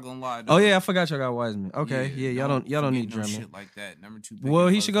 I'm not gonna lie. Oh yeah, I forgot y'all got Wiseman. Okay, yeah, y'all don't need Drummond. Shit like that. Number 2. Well,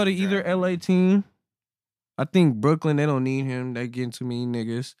 he should go to either LA team. I think Brooklyn, they don't need him. They getting too many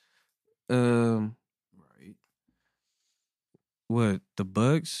niggas. Right. What, the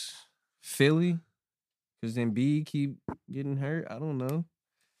Bucks? Philly? Because then B keep getting hurt. I don't know.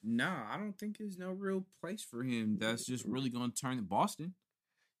 Nah, I don't think there's no real place for him that's just really going to turn to Boston.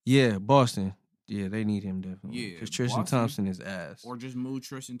 Yeah, Boston. Yeah, they need him definitely. Yeah, because Tristan Thompson is ass. Or just move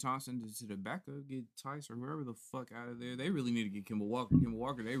Tristan Thompson to the backup, get Tice or whoever the fuck out of there. They really need to get Kemba Walker. Kemba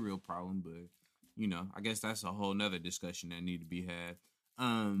Walker, they real problem, but you know, I guess that's a whole nother discussion that need to be had.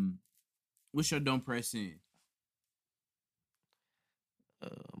 What's your don't press in?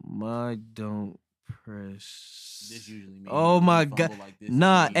 My don't press. This usually means oh my god! Like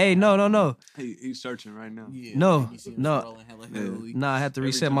nah, hey, no. He's searching right now. Yeah, no. Nah, I had to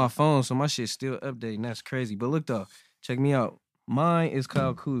reset my phone, so my shit's still updating. That's crazy. But look though, check me out. Mine is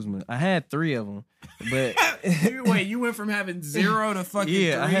Kyle Kuzma. I had 3 of them, but wait, you went from having 0 to fucking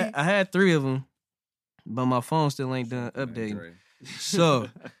 3? I had 3 of them, but my phone still ain't done updating. So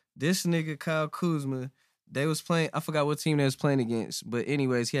this nigga Kyle Kuzma. They was playing, I forgot what team they was playing against, but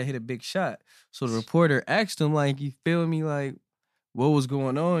anyways, he had hit a big shot. So the reporter asked him, like, you feel me, like, what was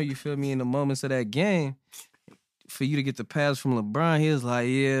going on? You feel me in the moments of that game? For you to get the pass from LeBron, he was like,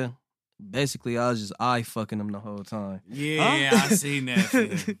 yeah, basically I was just eye-fucking him the whole time. Yeah, I seen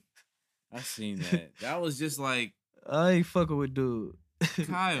that. I seen that. That was just like. I ain't fucking with dude.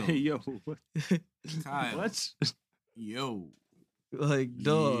 Kyle. Hey, yo. Kyle. What? Yo. Like,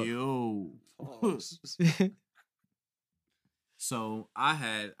 dog. Yo. So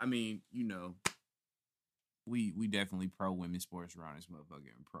I mean, you know, we definitely pro women's sports around this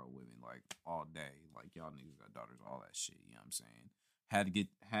motherfucker and pro women like all day. Like y'all niggas got daughters, all that shit, you know what I'm saying?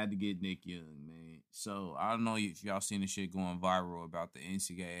 Had to get Nick Young, man. So I don't know if y'all seen the shit going viral about the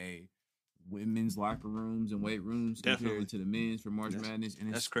NCAA women's locker rooms and weight rooms compared to the men's for March Madness.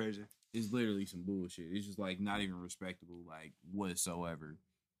 And that's crazy. It's literally some bullshit. It's just like not even respectable, like whatsoever.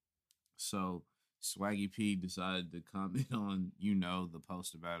 So Swaggy P decided to comment on, you know, the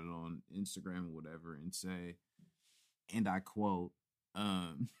post about it on Instagram or whatever and say, and I quote,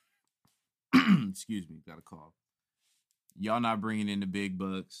 excuse me, got a cough. Y'all not bringing in the big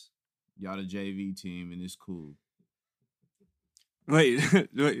bucks. Y'all the JV team and it's cool. Wait,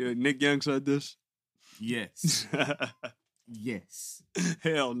 Nick Young said this? Yes. Yes.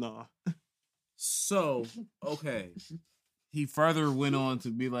 Hell no. So, okay. He further went on to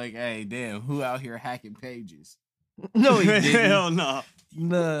be like, hey, damn, who out here hacking pages? No, he didn't. Hell no.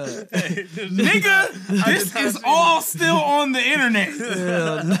 Nah. Hey, nigga, this is all still on the internet.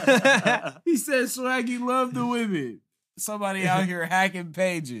 He said Swaggy loved the women. Somebody out here hacking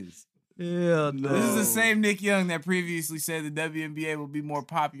pages. Hell no. This is the same Nick Young that previously said the WNBA would be more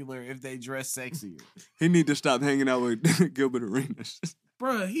popular if they dress sexier. He need to stop hanging out with Gilbert Arenas.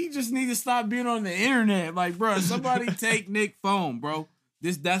 Bruh, he just need to stop being on the internet. Like, bruh, somebody take Nick's phone, bro.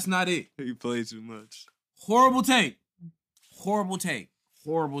 That's not it. He plays too much. Horrible take, bro. Horrible take.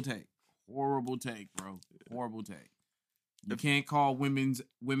 You can't call women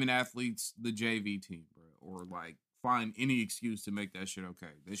athletes the JV team, bro, or like find any excuse to make that shit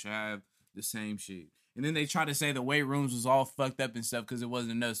okay. They should have the same shit. And then they try to say the weight rooms was all fucked up and stuff because it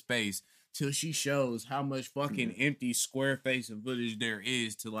wasn't enough space. till she shows how much fucking empty square face and footage there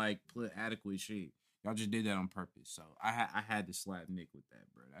is to like put adequate shit. Y'all just did that on purpose. So I had to slap Nick with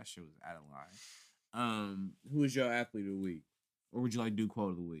that, bro. That shit was out of line. Who is your athlete of the week? Or would you like to do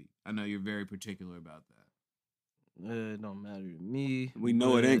quote of the week? I know you're very particular about that. It don't matter to me. We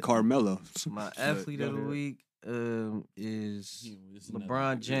know it ain't Carmelo. My athlete of the week is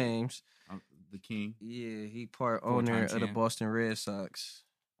LeBron James. The king. Yeah, he part owner of the Boston Red Sox.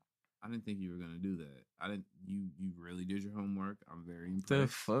 I didn't think you were gonna do that. I didn't. You really did your homework. I'm very impressed. The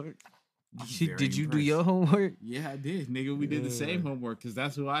fuck? Did you do your homework? Yeah, I did, nigga. We did the same homework because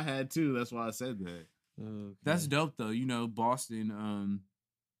that's who I had too. That's why I said that. Okay. That's dope though. You know, Boston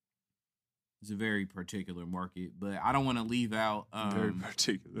is a very particular market, but I don't want to leave out very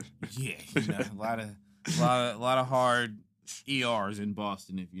particular. Yeah, you know, a lot of hard ERs in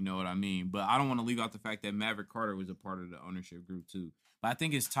Boston, if you know what I mean. But I don't want to leave out the fact that Maverick Carter was a part of the ownership group too. But I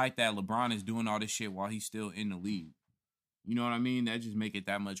think it's tight that LeBron is doing all this shit while he's still in the league. You know what I mean? That just make it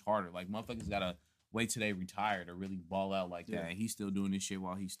that much harder. Like, motherfuckers gotta wait till they retire to really ball out like that. And he's still doing this shit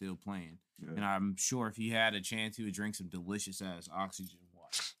while he's still playing. Yeah. And I'm sure if he had a chance, he would drink some delicious ass oxygen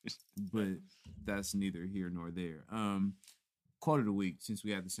water. But that's neither here nor there. Quote of the week, since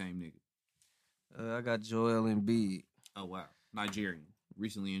we have the same nigga. I got Joel Embiid. Oh wow, Nigerian,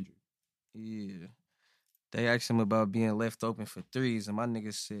 recently injured. Yeah. They asked him about being left open for threes, and my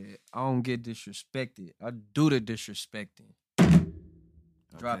nigga said, I don't get disrespected. I do the disrespecting.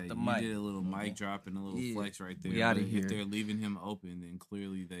 Drop the mic. You did a little mic drop and a little flex right there. We out of here. If they're leaving him open, then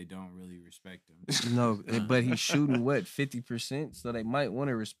clearly they don't really respect him. No, but he's shooting, 50%? So they might want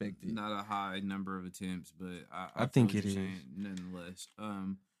to respect it. Not a high number of attempts, but I think it is. Nonetheless.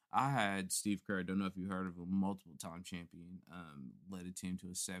 I had Steve Kerr. Don't know if you heard of him, multiple-time champion. Led a team to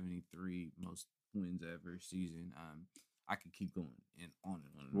a 73 most wins ever season. I could keep going and on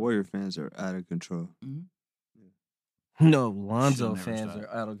and on. Warrior fans are out of control. Mm-hmm. Yeah. No, Lonzo fans are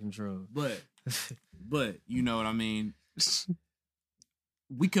out of control. But you know what I mean.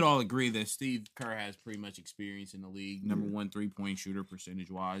 We could all agree that Steve Kerr has pretty much experience in the league. Number one 3-point shooter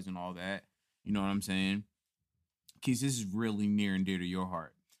percentage-wise and all that. You know what I'm saying? Keith, this is really near and dear to your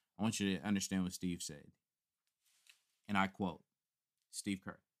heart. I want you to understand what Steve said. And I quote, Steve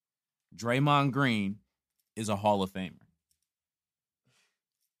Kerr. Draymond Green is a Hall of Famer.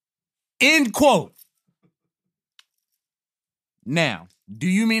 End quote. Now, do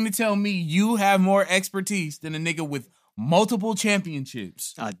you mean to tell me you have more expertise than a nigga with multiple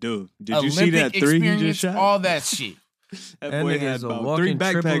championships? I do. Did you see that three he just shot? All that shit. that boy had about 3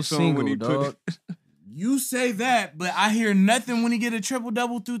 backpacks on when he put it. You say that, but I hear nothing when he get a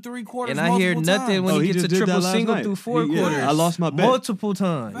triple-double through 3 quarters. And I hear nothing when he gets a triple-single through 4 quarters. I lost my bet. Multiple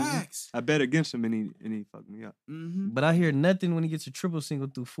times. Facts. I bet against him and he fucked me up. Mm-hmm. But I hear nothing when he gets a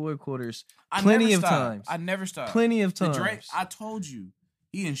triple-single through 4 quarters. Plenty of times. I never stop. Plenty of times. I told you.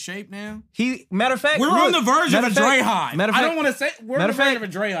 He in shape now. Matter of fact, we're on the verge of a Dre high. Matter of fact, I don't want to say we're on the verge of a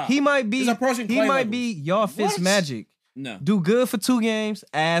Dre high. He might be. He might be y'all Fitz Magic. No. Do good for 2 games,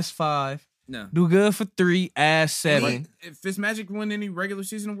 ass 5. No. Do good for 3, ass 7. If Fitzmagic win any regular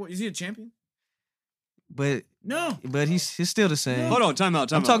season award, is he a champion? But no. But he's still the same. Hold on, time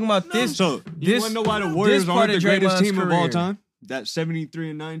out. I'm talking about this. So you want to know why the Warriors aren't the greatest team of all time? That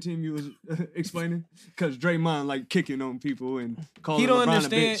 73-9 team you was explaining? Because Draymond like kicking on people and calling LeBron a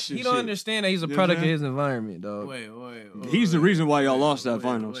bitch. He don't understand that he's a product of his environment, dog. Wait. He's the reason why y'all lost that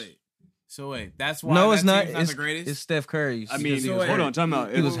finals. So that's why. No, it's not. Not the greatest. It's Steph Curry. I mean, hold on, time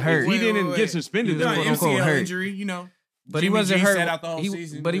out. He was hurt. He didn't get suspended. He was MCL injury, you know. But he wasn't hurt. Sat out the whole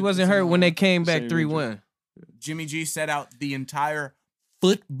season. But he wasn't hurt when they came back 3-1. Jimmy G sat out the entire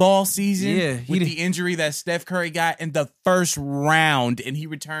football season with the injury that Steph Curry got in the first round, and he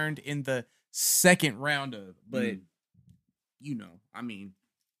returned in the second round of. But you know, I mean,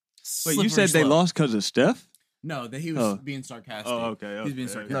 but you said they lost because of Steph. No, that he was being sarcastic. Oh, okay. He's being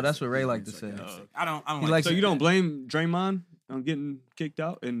sarcastic. No, that's what Ray liked to say. I don't like so you don't blame Draymond on getting kicked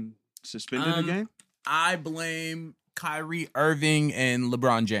out and suspended a game? I blame Kyrie Irving and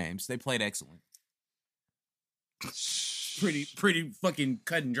LeBron James. They played excellent. Pretty fucking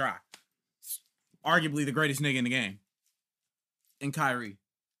cut and dry. Arguably the greatest nigga in the game. And Kyrie.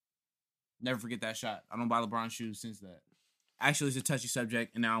 Never forget that shot. I don't buy LeBron shoes since that. Actually, it's a touchy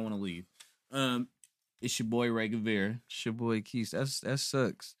subject, and now I want to leave. It's your boy Ray Guevara. It's your boy Keith. That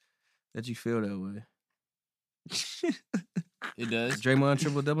sucks that you feel that way. It does. Draymond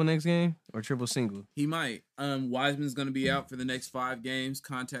triple-double next game or triple-single? He might. Wiseman's going to be out for the next 5 games.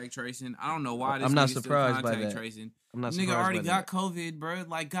 Contact tracing. I don't know why this I'm not nigga's surprised still contact by that. tracing. I'm not Nigga surprised already by got that. COVID, bro.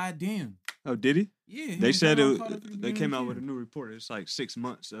 Like, goddamn. Oh, did he? Yeah. They said they came out with a new report. It's like 6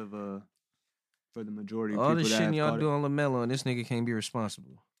 months of for the majority of all people. All the shit y'all do on LaMelo, and this nigga can't be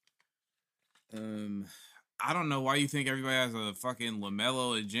responsible. I don't know why you think everybody has a fucking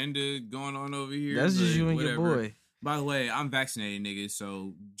LaMelo agenda going on over here. That's just you and your boy. By the way, I'm vaccinated, niggas.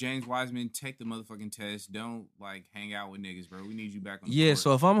 So James Wiseman, take the motherfucking test. Don't like hang out with niggas, bro. We need you back on the court.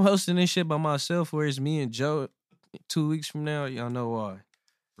 So if I'm hosting this shit by myself, where it's me and Joe 2 weeks from now, y'all know why.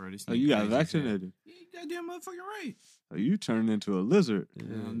 Bro, this you got vaccinated. Yeah, you goddamn motherfucking right. Oh, you turned into a lizard.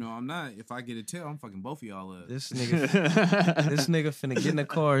 Yeah. No, I'm not. If I get a tail, I'm fucking both of y'all up. This nigga finna get in the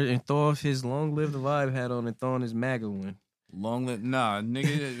car and throw off his long live the vibe hat on and throw on his MAGA one. Nah,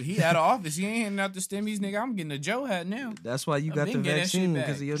 nigga, he out of office. He ain't handing out the stimmies, nigga. I'm getting a Joe hat now. That's why you got the vaccine,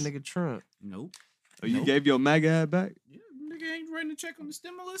 because of your nigga Trump. Nope. Oh, you gave your MAGA hat back? Yeah, nigga ain't writing a check on the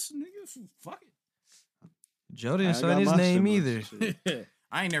stimulus, nigga. Fuck it. Joe didn't sign his name either.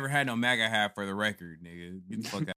 I ain't never had no MAGA hat for the record, nigga. Get the fuck out.